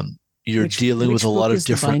 You're dealing with a lot of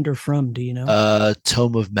different. Binder from? Do you know?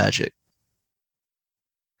 Tome of Magic.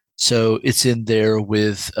 So it's in there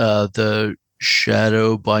with the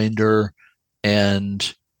Shadow Binder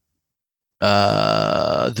and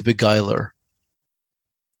the Beguiler.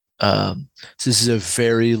 So this is a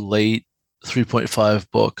very late 3.5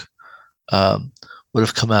 book. Would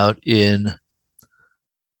have come out in,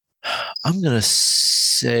 I'm gonna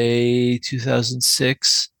say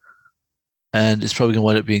 2006, and it's probably gonna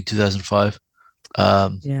wind up being 2005.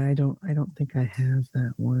 Yeah, I don't think I have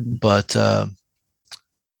that one. But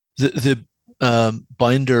the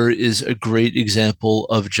Binder is a great example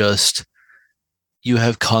of just, you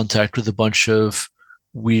have contact with a bunch of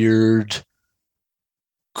weird,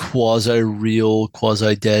 quasi-real,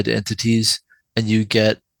 quasi-dead entities, and you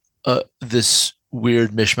get this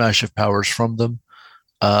weird mishmash of powers from them.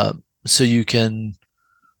 So you can,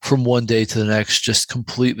 from one day to the next, just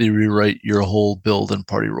completely rewrite your whole build and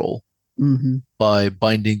party roll by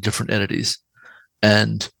binding different entities.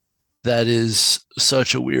 And that is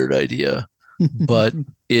such a weird idea, but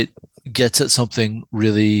it gets at something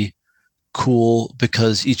really cool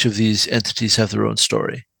because each of these entities have their own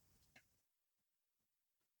story.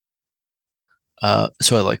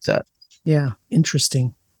 So I like that. Yeah,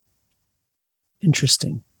 interesting.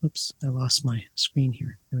 Oops, I lost my screen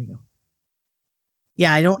here. There we go.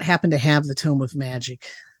 Yeah, I don't happen to have the Tome of Magic.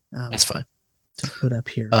 That's fine. To put up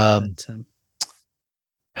here.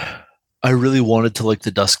 I really wanted to like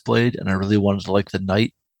the Duskblade, and I really wanted to like the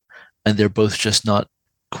Knight, and they're both just not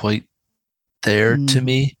quite there to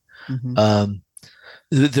me. Mm-hmm.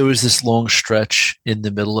 There was this long stretch in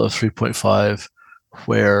the middle of 3.5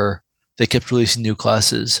 where they kept releasing new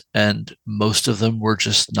classes, and most of them were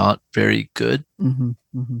just not very good. Mm-hmm.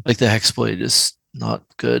 Mm-hmm. Like the Hexblade is not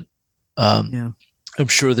good. Yeah. I'm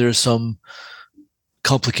sure there's some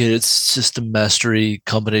complicated system mastery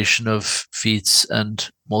combination of feats and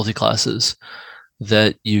multi-classes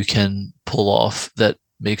that you can pull off that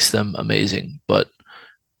makes them amazing, but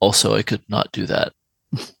also I could not do that.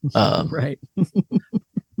 Right.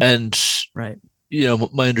 And right.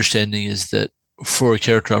 My understanding is that for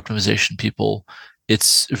character optimization people,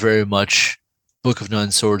 it's very much Book of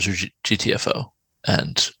Nine Swords or GTFO.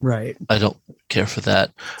 And right. I don't care for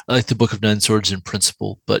that. I like the Book of Nine Swords in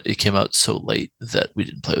principle, but it came out so late that we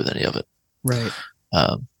didn't play with any of it. Right.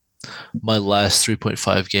 My last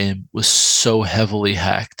 3.5 game was so heavily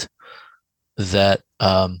hacked that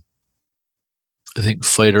I think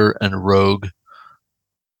Fighter and Rogue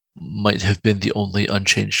might have been the only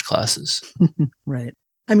unchanged classes. Right.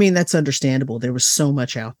 I mean, that's understandable. There was so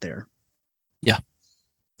much out there. Yeah.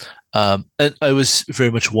 And I was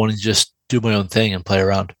very much wanting to just do my own thing and play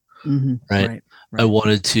around. Mm-hmm. Right? I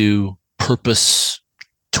wanted to purpose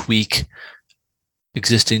tweak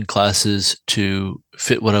existing classes to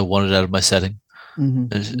fit what I wanted out of my setting.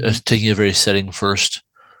 Mm-hmm. I was taking a very setting first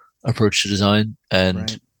approach to design,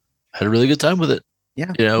 and had a really good time with it.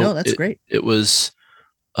 Yeah. No, that's great. It was,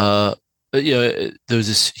 there was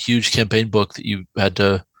this huge campaign book that you had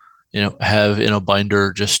to, have in a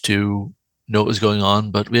binder just to know what was going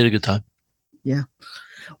on, but we had a good time. Yeah.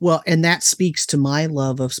 Well, and that speaks to my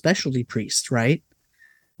love of specialty priests, right?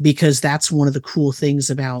 Because that's one of the cool things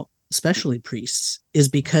about specialty priests is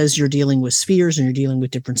because you're dealing with spheres and you're dealing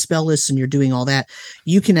with different spell lists and you're doing all that,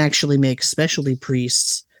 you can actually make specialty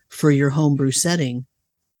priests for your homebrew setting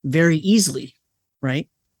very easily, right?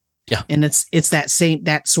 Yeah. And it's that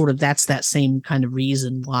same kind of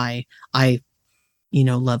reason why I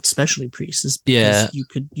loved specialty priests, is because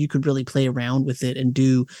you could really play around with it and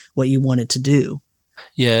do what you wanted to do.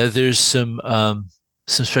 Yeah, there's some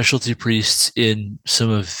specialty priests in some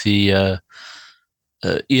of the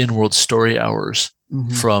Ian World story hours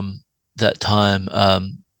from that time.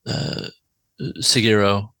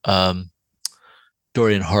 Sigero,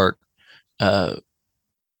 Dorian Hart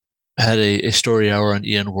had a story hour on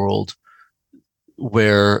Ian World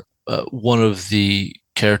where one of the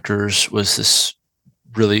characters was this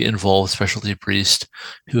really involved specialty priest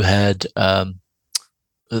who had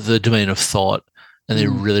the domain of thought, and they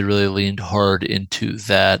really, really leaned hard into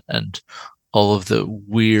that and all of the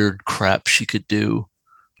weird crap she could do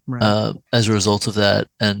as a result of that.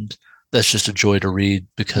 And that's just a joy to read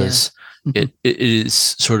because it is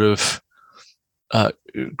sort of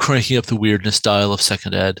cranking up the weirdness dial of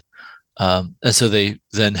second ed. And so they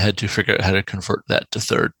then had to figure out how to convert that to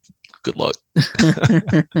third. Good luck.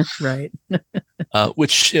 Right.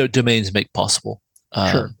 Which domains make possible.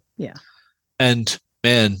 Sure. Yeah. And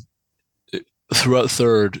man, throughout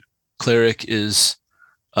third, cleric is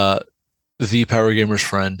the power gamer's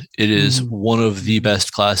friend. It is one of the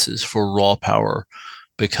best classes for raw power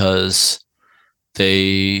because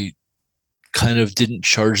they kind of didn't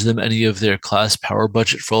charge them any of their class power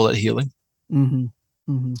budget for all that healing.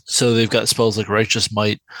 So they've got spells like Righteous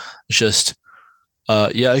Might. It's just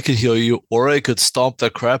I could heal you, or I could stomp the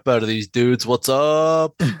crap out of these dudes. What's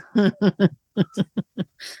up?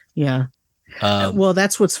 Yeah. Well,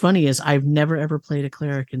 that's what's funny is I've never ever played a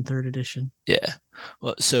cleric in third edition. Yeah.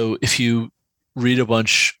 Well, so if you read a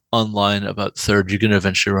bunch online about third, you're going to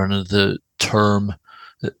eventually run into the term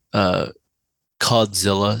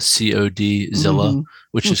Codzilla, COD Zilla,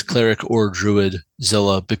 which is cleric or druid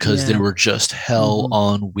Zilla, because they were just hell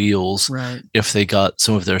on wheels if they got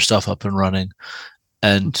some of their stuff up and running.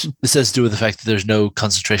 And this has to do with the fact that there's no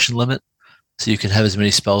concentration limit. So you can have as many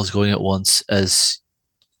spells going at once as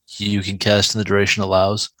you can cast and the duration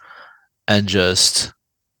allows, and just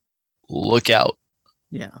look out.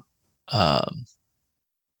 Yeah.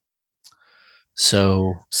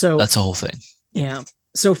 So that's the whole thing. Yeah.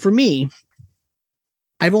 So for me,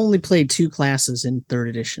 I've only played 2 classes in third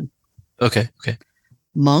edition. Okay.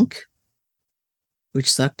 Monk,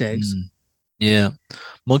 which sucked eggs. Yeah.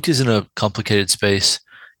 Monk is in a complicated space.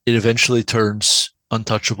 it eventually turns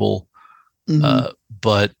untouchable,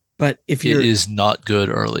 but if it is not good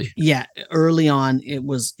early. Yeah, early on it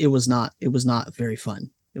was not very fun.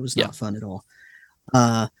 It was not fun at all.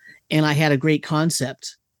 And I had a great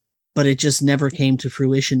concept, but it just never came to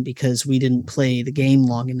fruition because we didn't play the game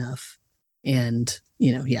long enough. And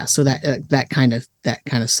so that kind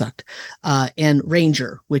of sucked. And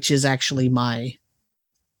Ranger, which is actually my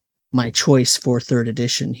choice for 3rd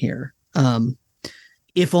edition here.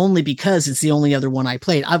 If only because it's the only other one I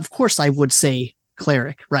played. Of course, I would say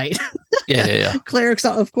Cleric, right? Yeah. Cleric's,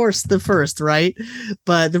 of course, the first, right?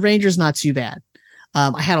 But the Ranger's not too bad.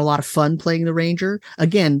 I had a lot of fun playing the Ranger.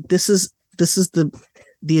 Again, this is the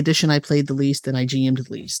edition I played the least and I GM'd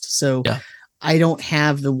the least. So I don't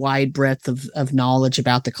have the wide breadth of knowledge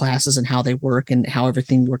about the classes and how they work and how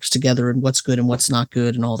everything works together and what's good and what's not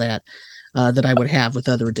good and all that I would have with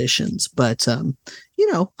other editions. But,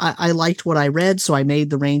 I liked what I read, so I made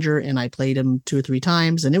the Ranger and I played him 2 or 3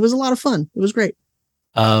 times and it was a lot of fun. It was great.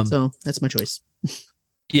 So that's my choice.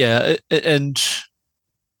 Yeah. And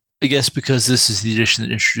I guess because this is the edition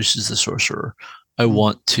that introduces the Sorcerer, I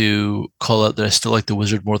want to call out that I still like the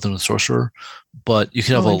Wizard more than the Sorcerer, but you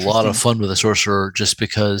can have a lot of fun with a Sorcerer just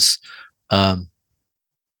because you don't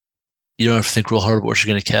have to think real hard about what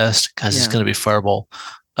you're going to cast because it's going to be Fireball.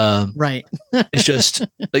 Right. It's just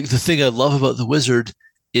like the thing I love about the Wizard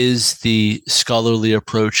is the scholarly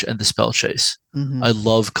approach and the spell chase. I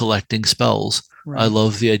love collecting spells. Right. I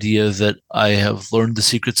love the idea that I have learned the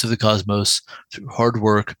secrets of the cosmos through hard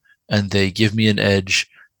work and they give me an edge,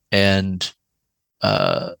 and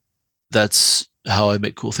that's how I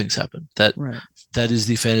make cool things happen. That is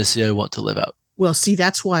the fantasy I want to live out. Well, see,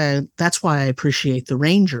 that's why I appreciate the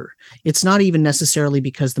Ranger. It's not even necessarily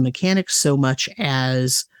because the mechanics so much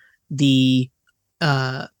as the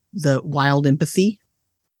wild empathy.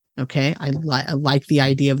 Okay, I like the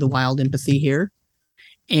idea of the wild empathy here,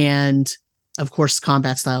 and of course,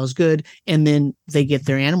 combat style is good. And then they get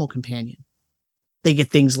their animal companion. They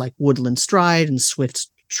get things like Woodland Stride and Swift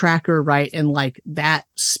Tracker, right? And like that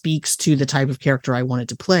speaks to the type of character I wanted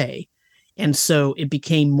to play, and so it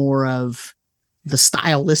became more of the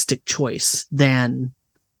stylistic choice than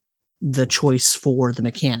the choice for the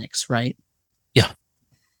mechanics, right? Yeah.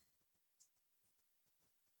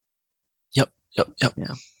 Yep.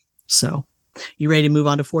 Yeah. So, you ready to move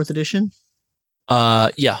on to 4th edition?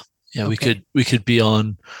 Yeah. Okay. We could be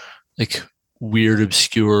on like weird,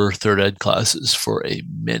 obscure 3rd ed classes for a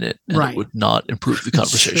minute, and it would not improve the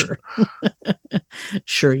conversation.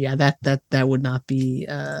 Sure. Yeah. That would not be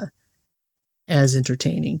as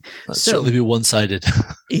entertaining. That'd certainly be one-sided.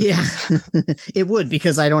 Yeah, it would,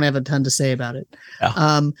 because I don't have a ton to say about it.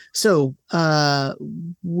 Yeah. So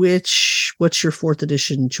what's your 4th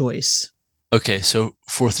edition choice? Okay, so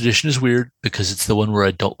 4th edition is weird because it's the one where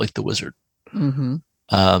I don't like the Wizard.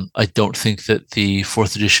 I don't think that the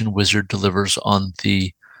 4th edition Wizard delivers on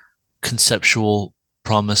the conceptual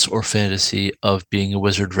promise or fantasy of being a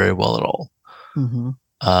wizard very well at all.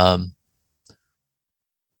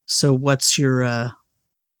 So what's your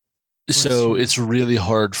it's really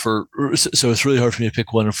hard for me to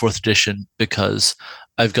pick one in 4th edition because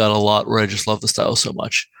I've got a lot where I just love the style so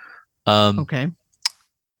much. Okay.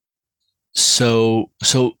 So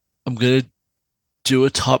I'm gonna do a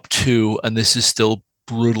top 2, and this is still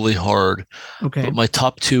brutally hard. Okay. But my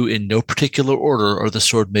top 2 in no particular order are the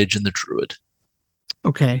Sword Mage and the Druid.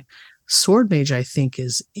 Okay. Sword Mage, I think,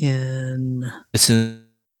 is in... It's in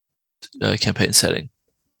campaign setting.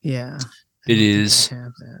 Yeah. It is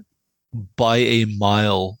by a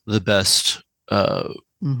mile the best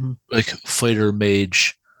like fighter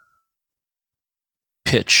mage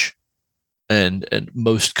pitch and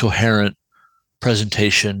most coherent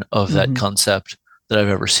presentation of that concept that I've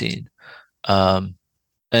ever seen.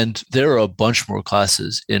 And there are a bunch more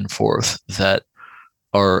classes in 4th that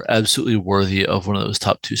are absolutely worthy of one of those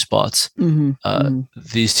top 2 spots.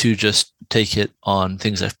 These 2 just take it on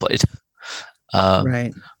things I've played.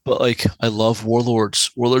 Right. But like, I love Warlords.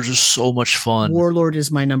 Warlords are so much fun. Warlord is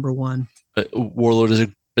my number 1. Warlord is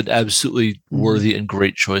an absolutely worthy and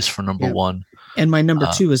great choice for number 1. And my number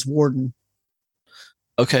 2 is Warden.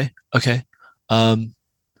 Okay.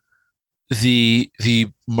 The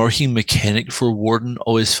marking mechanic for Warden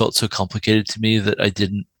always felt so complicated to me that I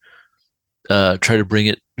didn't tried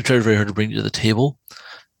very hard to bring it to the table,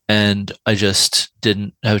 and I just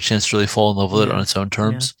didn't have a chance to really fall in love with it on its own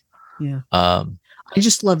terms. Yeah. I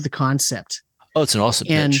just love the concept. Oh, it's an awesome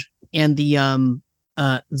pitch. And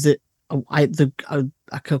a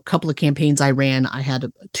couple of campaigns I ran, I had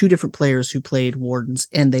 2 different players who played Wardens,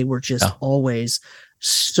 and they were just always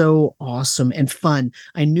so awesome and fun.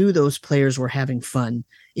 I knew those players were having fun.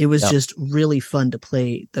 It was just really fun to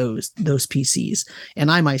play those PCs.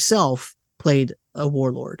 And I myself played a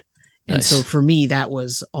Warlord. And so for me, that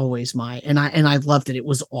was always and I loved it. It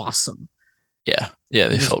was awesome. Yeah. Yeah.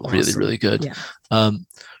 They felt awesome. Really, really good. Yeah.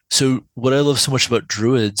 So what I love so much about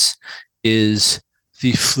druids is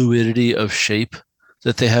the fluidity of shape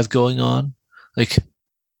that they have going on. Like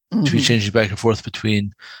to be changing back and forth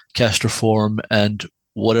between caster form and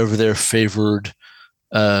whatever their favored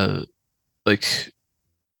like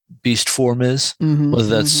beast form is, whether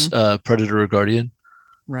that's predator or guardian.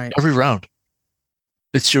 Right. Every round.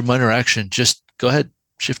 It's your minor action. Just go ahead,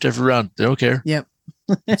 shift every round. They don't care. Yep.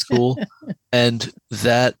 It's cool. And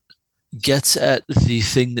that gets at the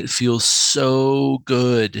thing that feels so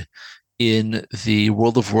good in the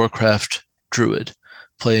World of Warcraft druid,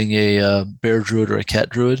 playing a bear druid or a cat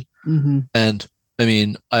druid. And I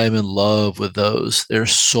mean, I am in love with those. They're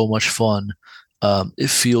so much fun. It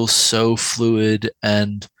feels so fluid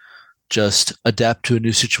and just adapt to a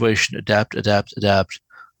new situation, adapt.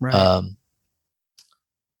 Right.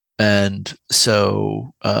 And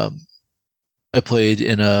so I played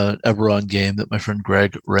in a Eberron game that my friend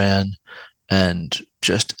Greg ran, and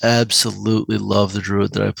just absolutely love the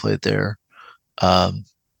druid that I played there. I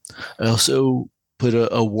also put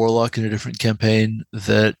a warlock in a different campaign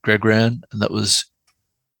that Greg ran, and that was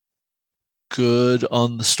good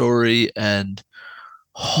on the story and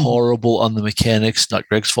horrible on the mechanics. Not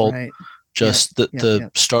Greg's fault. Right. Just that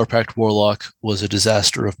the Star Pact warlock was a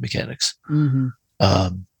disaster of mechanics.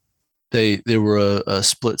 They were a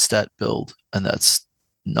split stat build, and that's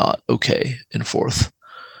not okay in fourth.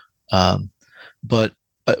 But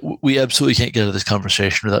we absolutely can't get out of this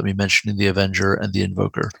conversation without me mentioning the Avenger and the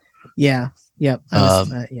Invoker. Yeah. Yep.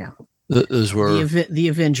 Yeah. Those were the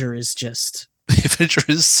Avenger is just. The Avenger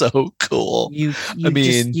is so cool. You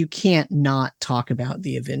can't not talk about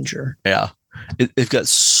the Avenger. Yeah, they've got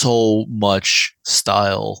so much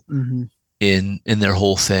style in their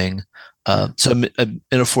whole thing. So I'm in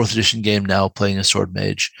a 4th edition game now, playing a sword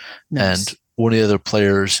mage, and one of the other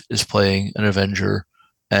players is playing an Avenger,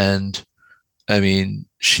 and I mean,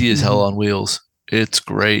 she is hell on wheels. It's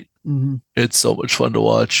great. It's so much fun to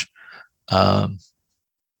watch.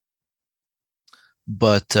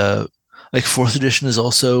 But like 4th edition is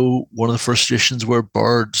also one of the first editions where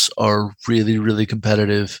bards are really, really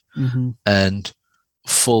competitive and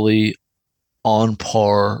fully on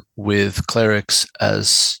par with clerics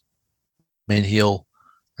as main heal,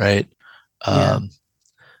 right?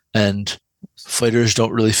 And fighters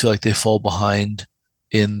don't really feel like they fall behind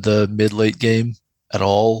in the mid-late game at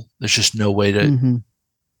all. There's just no way to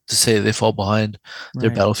say they fall behind. Their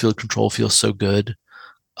battlefield control feels so good.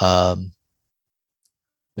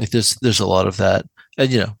 Like there's a lot of that, and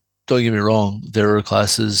don't get me wrong, there are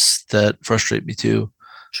classes that frustrate me too.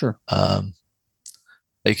 Sure.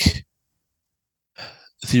 Like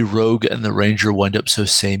the rogue and the ranger wind up so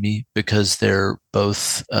samey because they're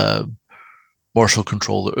both martial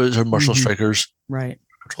controllers or martial strikers, right?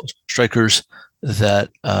 Strikers that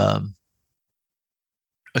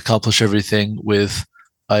accomplish everything with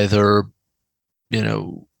either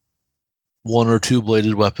 1 or 2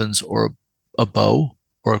 bladed weapons or a bow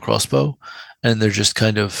or a crossbow, and they're just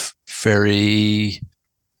kind of very,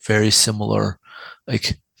 very similar.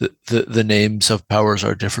 Like the names of powers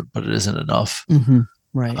are different, but it isn't enough.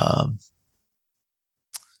 Right.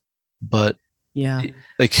 But yeah,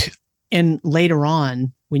 like, and later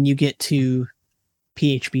on when you get to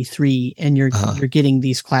PHB 3 and you're getting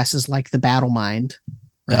these classes like the Battle Mind,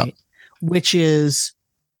 right? Which is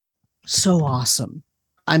so awesome.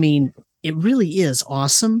 I mean, it really is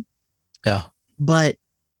awesome. Yeah. But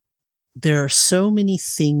there are so many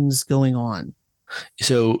things going on.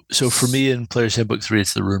 So for me in Player's Handbook 3,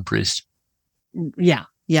 it's the Rune Priest. Yeah.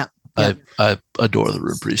 I adore the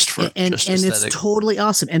Rune Priest for and it's totally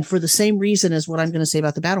awesome. And for the same reason as what I'm going to say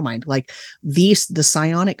about the Battle Mind, like the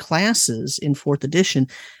psionic classes in 4th edition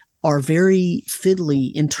are very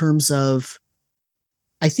fiddly in terms of,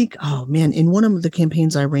 I think, in one of the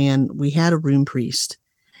campaigns I ran, we had a Rune Priest,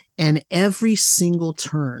 and every single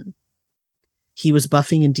turn he was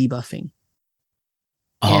buffing and debuffing.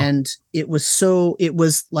 And it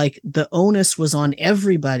was like the onus was on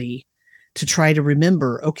everybody to try to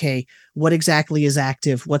remember, okay, what exactly is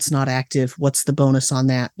active? What's not active? What's the bonus on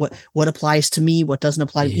that? What applies to me? What doesn't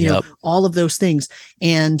apply to all of those things.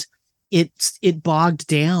 And it bogged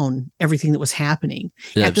down everything that was happening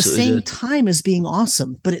at the same time as being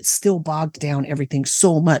awesome, but it still bogged down everything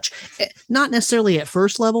so much. Not necessarily at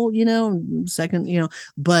first level, second,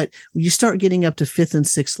 but you start getting up to 5th and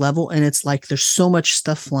 6th level, and it's like there's so much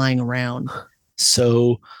stuff flying around.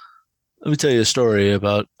 So let me tell you a story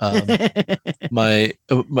about my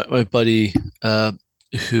buddy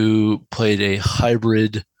who played a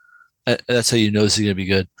hybrid. That's how you know this is going to be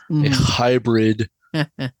good. A hybrid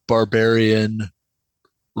barbarian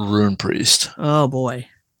rune priest. Oh boy.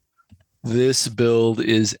 This build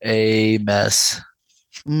is a mess.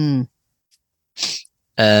 Mm.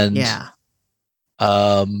 And yeah.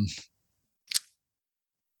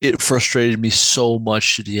 It frustrated me so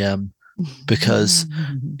much to DM because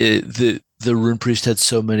the rune priest had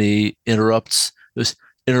so many interrupts. It was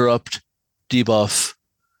interrupt, debuff.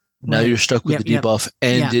 Now Right. you're stuck with the debuff,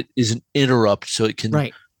 and it is an interrupt, so it can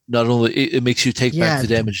not only it makes you take back the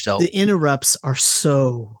damage dealt. The interrupts are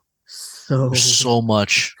so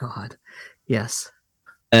much. God, yes.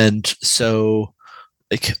 And so,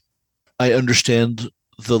 like, I understand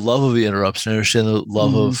the love of the interrupts, and I understand the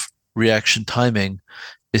love of reaction timing.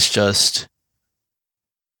 It's just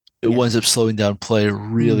it winds up slowing down play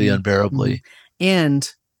really unbearably. And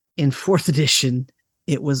in 4th edition,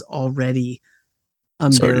 it was already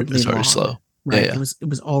unbearably it's already long. Slow. Right. Yeah. It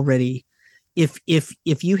was already if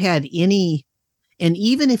you had any, and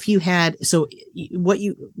even if you had, so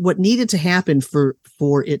what needed to happen for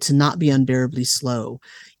it to not be unbearably slow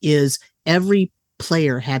is every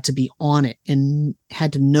player had to be on it and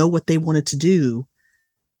had to know what they wanted to do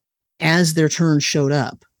as their turn showed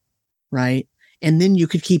up. Right. And then you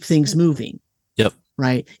could keep things moving. Yep.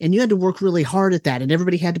 Right. And you had to work really hard at that. And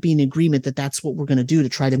everybody had to be in agreement that that's what we're going to do to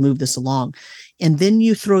try to move this along. And then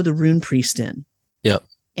you throw the rune priest in. Yep.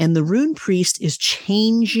 And the rune priest is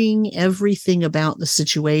changing everything about the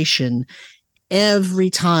situation every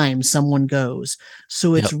time someone goes.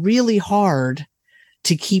 So it's really hard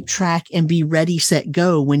to keep track and be ready, set,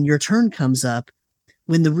 go when your turn comes up,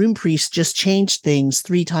 when the rune priest just changed things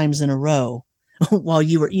 3 times in a row while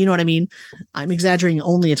you were, you know what I mean? I'm exaggerating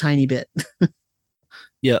only a tiny bit.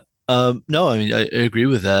 Yeah. No, I mean, I agree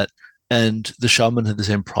with that. And the shaman had the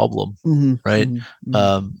same problem, right?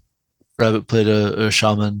 Rabbit played a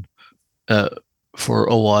shaman for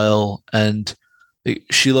a while, and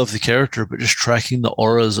she loved the character, but just tracking the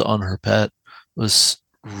auras on her pet was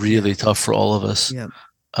really tough for all of us. Yeah.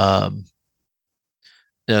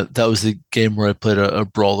 Yeah, that was the game where I played a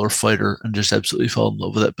brawler fighter and just absolutely fell in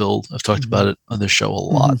love with that build. I've talked about it on this show a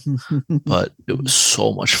lot, but it was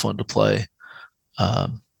so much fun to play.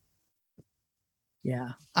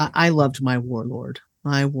 Yeah, I loved my warlord.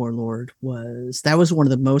 My warlord was one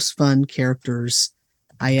of the most fun characters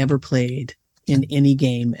I ever played in any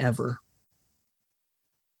game ever.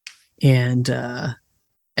 And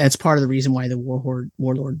that's part of the reason why the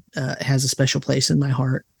warlord has a special place in my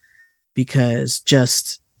heart, because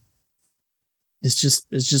it's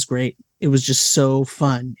just great. It was just so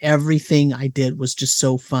fun. Everything I did was just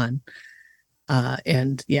so fun.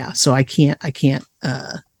 And yeah, so I can't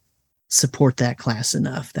support that class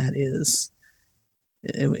enough. That is,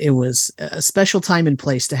 it was a special time and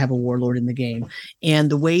place to have a warlord in the game. And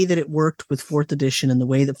the way that it worked with 4th edition and the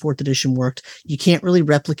way that 4th edition worked, you can't really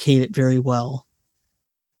replicate it very well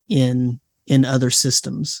in other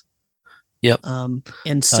systems. Yep.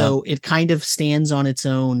 And so it kind of stands on its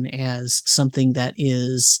own as something that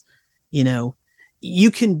is,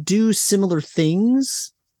 you can do similar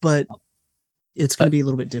things, but it's going to be a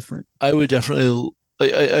little bit different. I would definitely,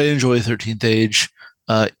 I enjoy 13th Age.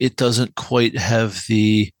 It doesn't quite have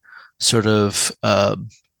the sort of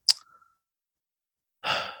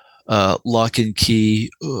lock and key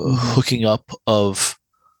hooking up of,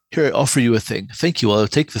 here, I offer you a thing. Thank you. I'll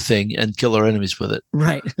take the thing and kill our enemies with it.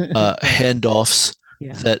 Right. Handoffs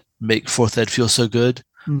that make 4th Ed feel so good.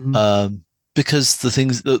 Because the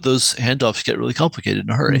things, those handoffs get really complicated in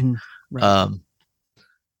a hurry. Right.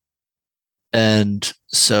 And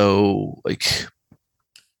so, like,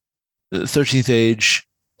 the 13th Age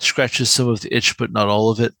scratches some of the itch, but not all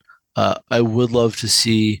of it. I would love to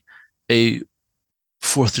see a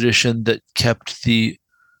 4th edition that kept the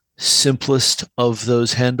simplest of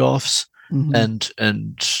those handoffs and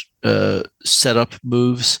set up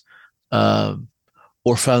moves,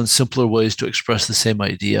 or found simpler ways to express the same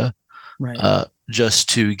idea. Right. Just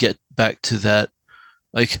to get back to that,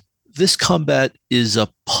 like, this combat is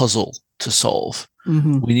a puzzle to solve.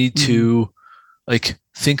 We need to, like,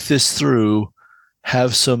 think this through,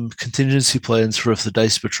 have some contingency plans for if the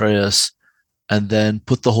dice betray us, and then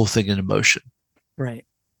put the whole thing into motion. Right.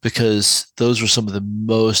 Because those were some of the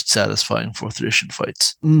most satisfying 4th edition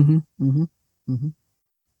fights.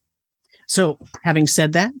 So, having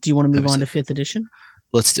said that, do you want to move on to 5th edition?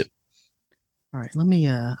 Let's do. All right. Let me.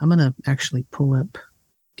 I'm gonna actually pull up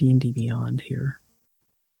D&D Beyond here,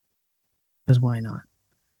 because why not?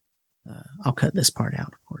 I'll cut this part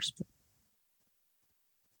out, of course. But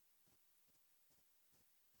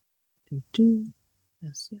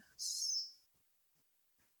Yes, yes.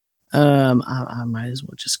 I might as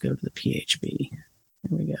well just go to the PHB.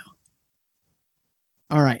 There we go.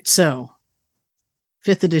 All right, so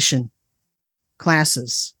 5th edition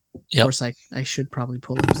classes. Yep. Of course, I should probably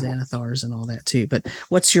pull up Xanathars and all that too. But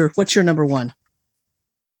what's your number 1?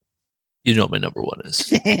 You know what my number 1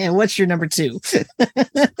 is. What's your number 2?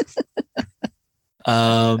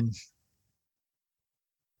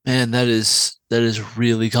 Man, that is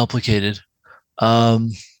really complicated. All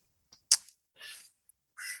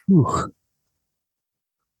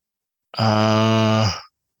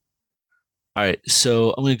right,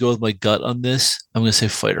 so I'm gonna go with my gut on this. I'm gonna say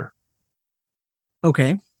fighter.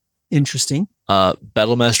 Okay, interesting.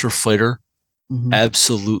 Battlemaster Fighter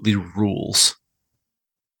absolutely rules.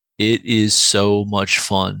 It is so much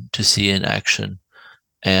fun to see in action,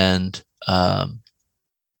 and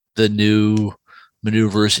the new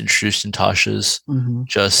maneuvers introduced in Tasha's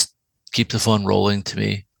just keep the fun rolling to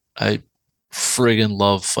me. I friggin'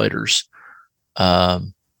 love fighters.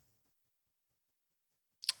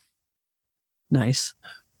 Nice.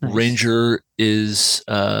 Ranger is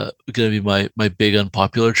going to be my big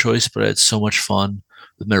unpopular choice, but I had so much fun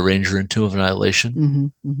with my Ranger in Tomb of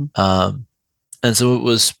Annihilation. And so it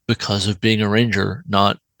was because of being a Ranger,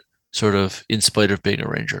 not sort of in spite of being a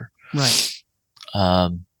Ranger. Right.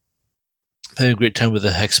 Having a great time with the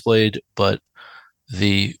Hexblade, but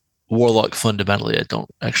the Warlock fundamentally I don't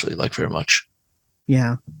actually like very much.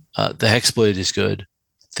 Yeah. The Hexblade is good.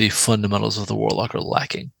 The fundamentals of the Warlock are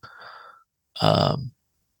lacking.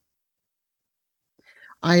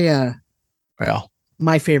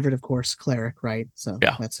 My favorite, of course, Cleric, right? So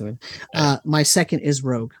yeah, that's it. My second is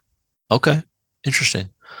Rogue. Okay, interesting.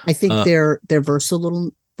 I think they're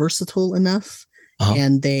versatile enough,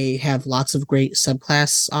 and they have lots of great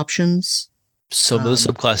subclass options. Some of the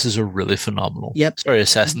subclasses are really phenomenal. Yep. Sorry,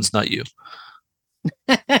 Assassins, not you.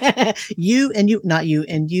 You and you, not you,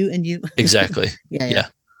 and you and you. Exactly. Yeah.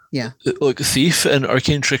 Look, Thief and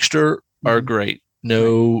Arcane Trickster are great.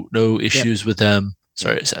 No issues with them.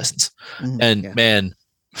 Sorry, Assassins. And man,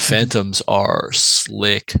 Phantoms are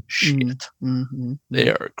slick shit. They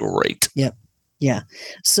are great. Yep. Yeah.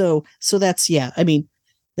 So that's I mean,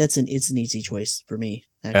 it's an easy choice for me,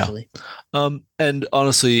 actually. Yeah. And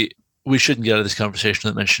honestly, we shouldn't get out of this conversation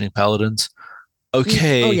without mentioning Paladins.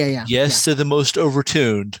 Okay. Oh, yeah. Yes, they're the most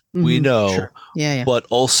overtuned. We know. Sure. Yeah. But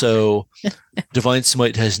also, Divine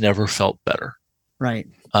Smite has never felt better. Right.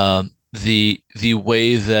 The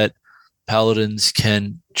way that Paladins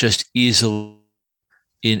can just easily,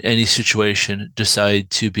 in any situation, decide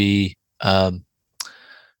to be the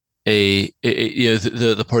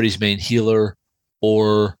party's main healer,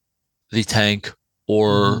 or the tank,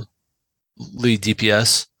 or lead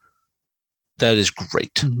DPS. That is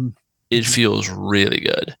great. It feels really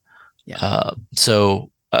good. Yeah.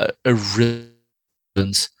 So a really,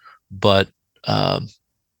 but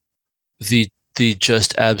the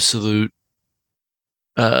just absolute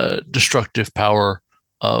destructive power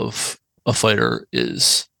of a fighter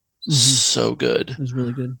is so good. It was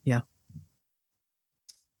really good. Yeah.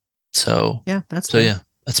 So that's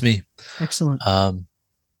me. Excellent.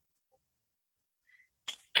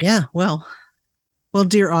 Yeah. Well,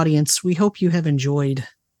 dear audience, we hope you have enjoyed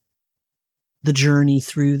the journey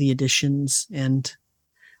through the editions and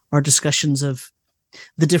our discussions of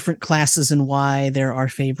the different classes and why they're our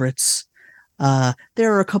favorites.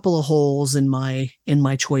 There are a couple of holes in my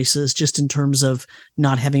choices, just in terms of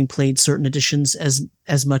not having played certain editions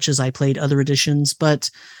as much as I played other editions, but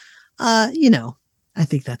I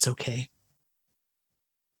think that's okay.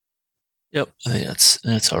 Yep, I think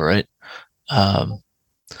that's all right.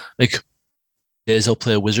 Like, days I'll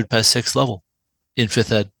play a wizard past 6th level in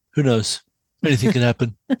 5th ed. Who knows? Anything can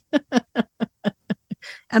happen.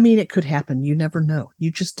 I mean, it could happen. You never know.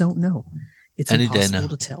 You just don't know. It's Any impossible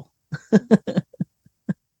to tell.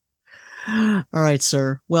 All right,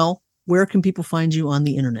 sir. Well, where can people find you on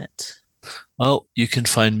the internet? Well, you can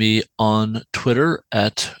find me on Twitter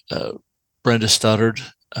at Brenda Stoddard.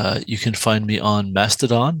 You can find me on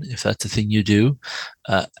Mastodon, if that's a thing you do,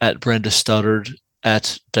 at Brenda Stoddard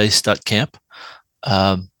at dice.camp.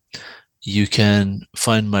 You can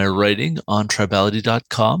find my writing on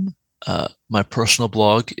tribality.com. My personal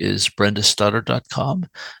blog is brendastoddard.com,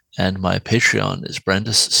 and my Patreon is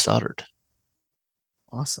Brenda Stoddard.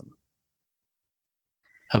 Awesome.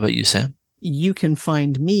 How about you, Sam? You can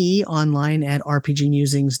find me online at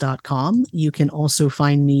rpgmusings.com. You can also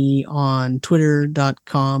find me on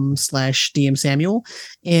twitter.com/DMSamuel.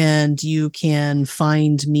 And you can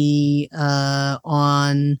find me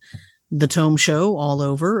on The Tome Show all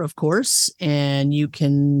over, of course. And you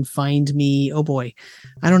can find me, oh boy,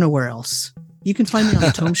 I don't know where else. You can find me on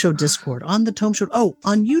the Tome Show Discord, on the Tome Show. Oh,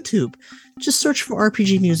 on YouTube. Just search for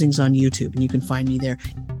RPG Musings on YouTube and you can find me there.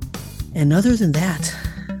 And other than that,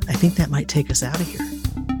 I think that might take us out of here.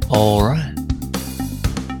 All right.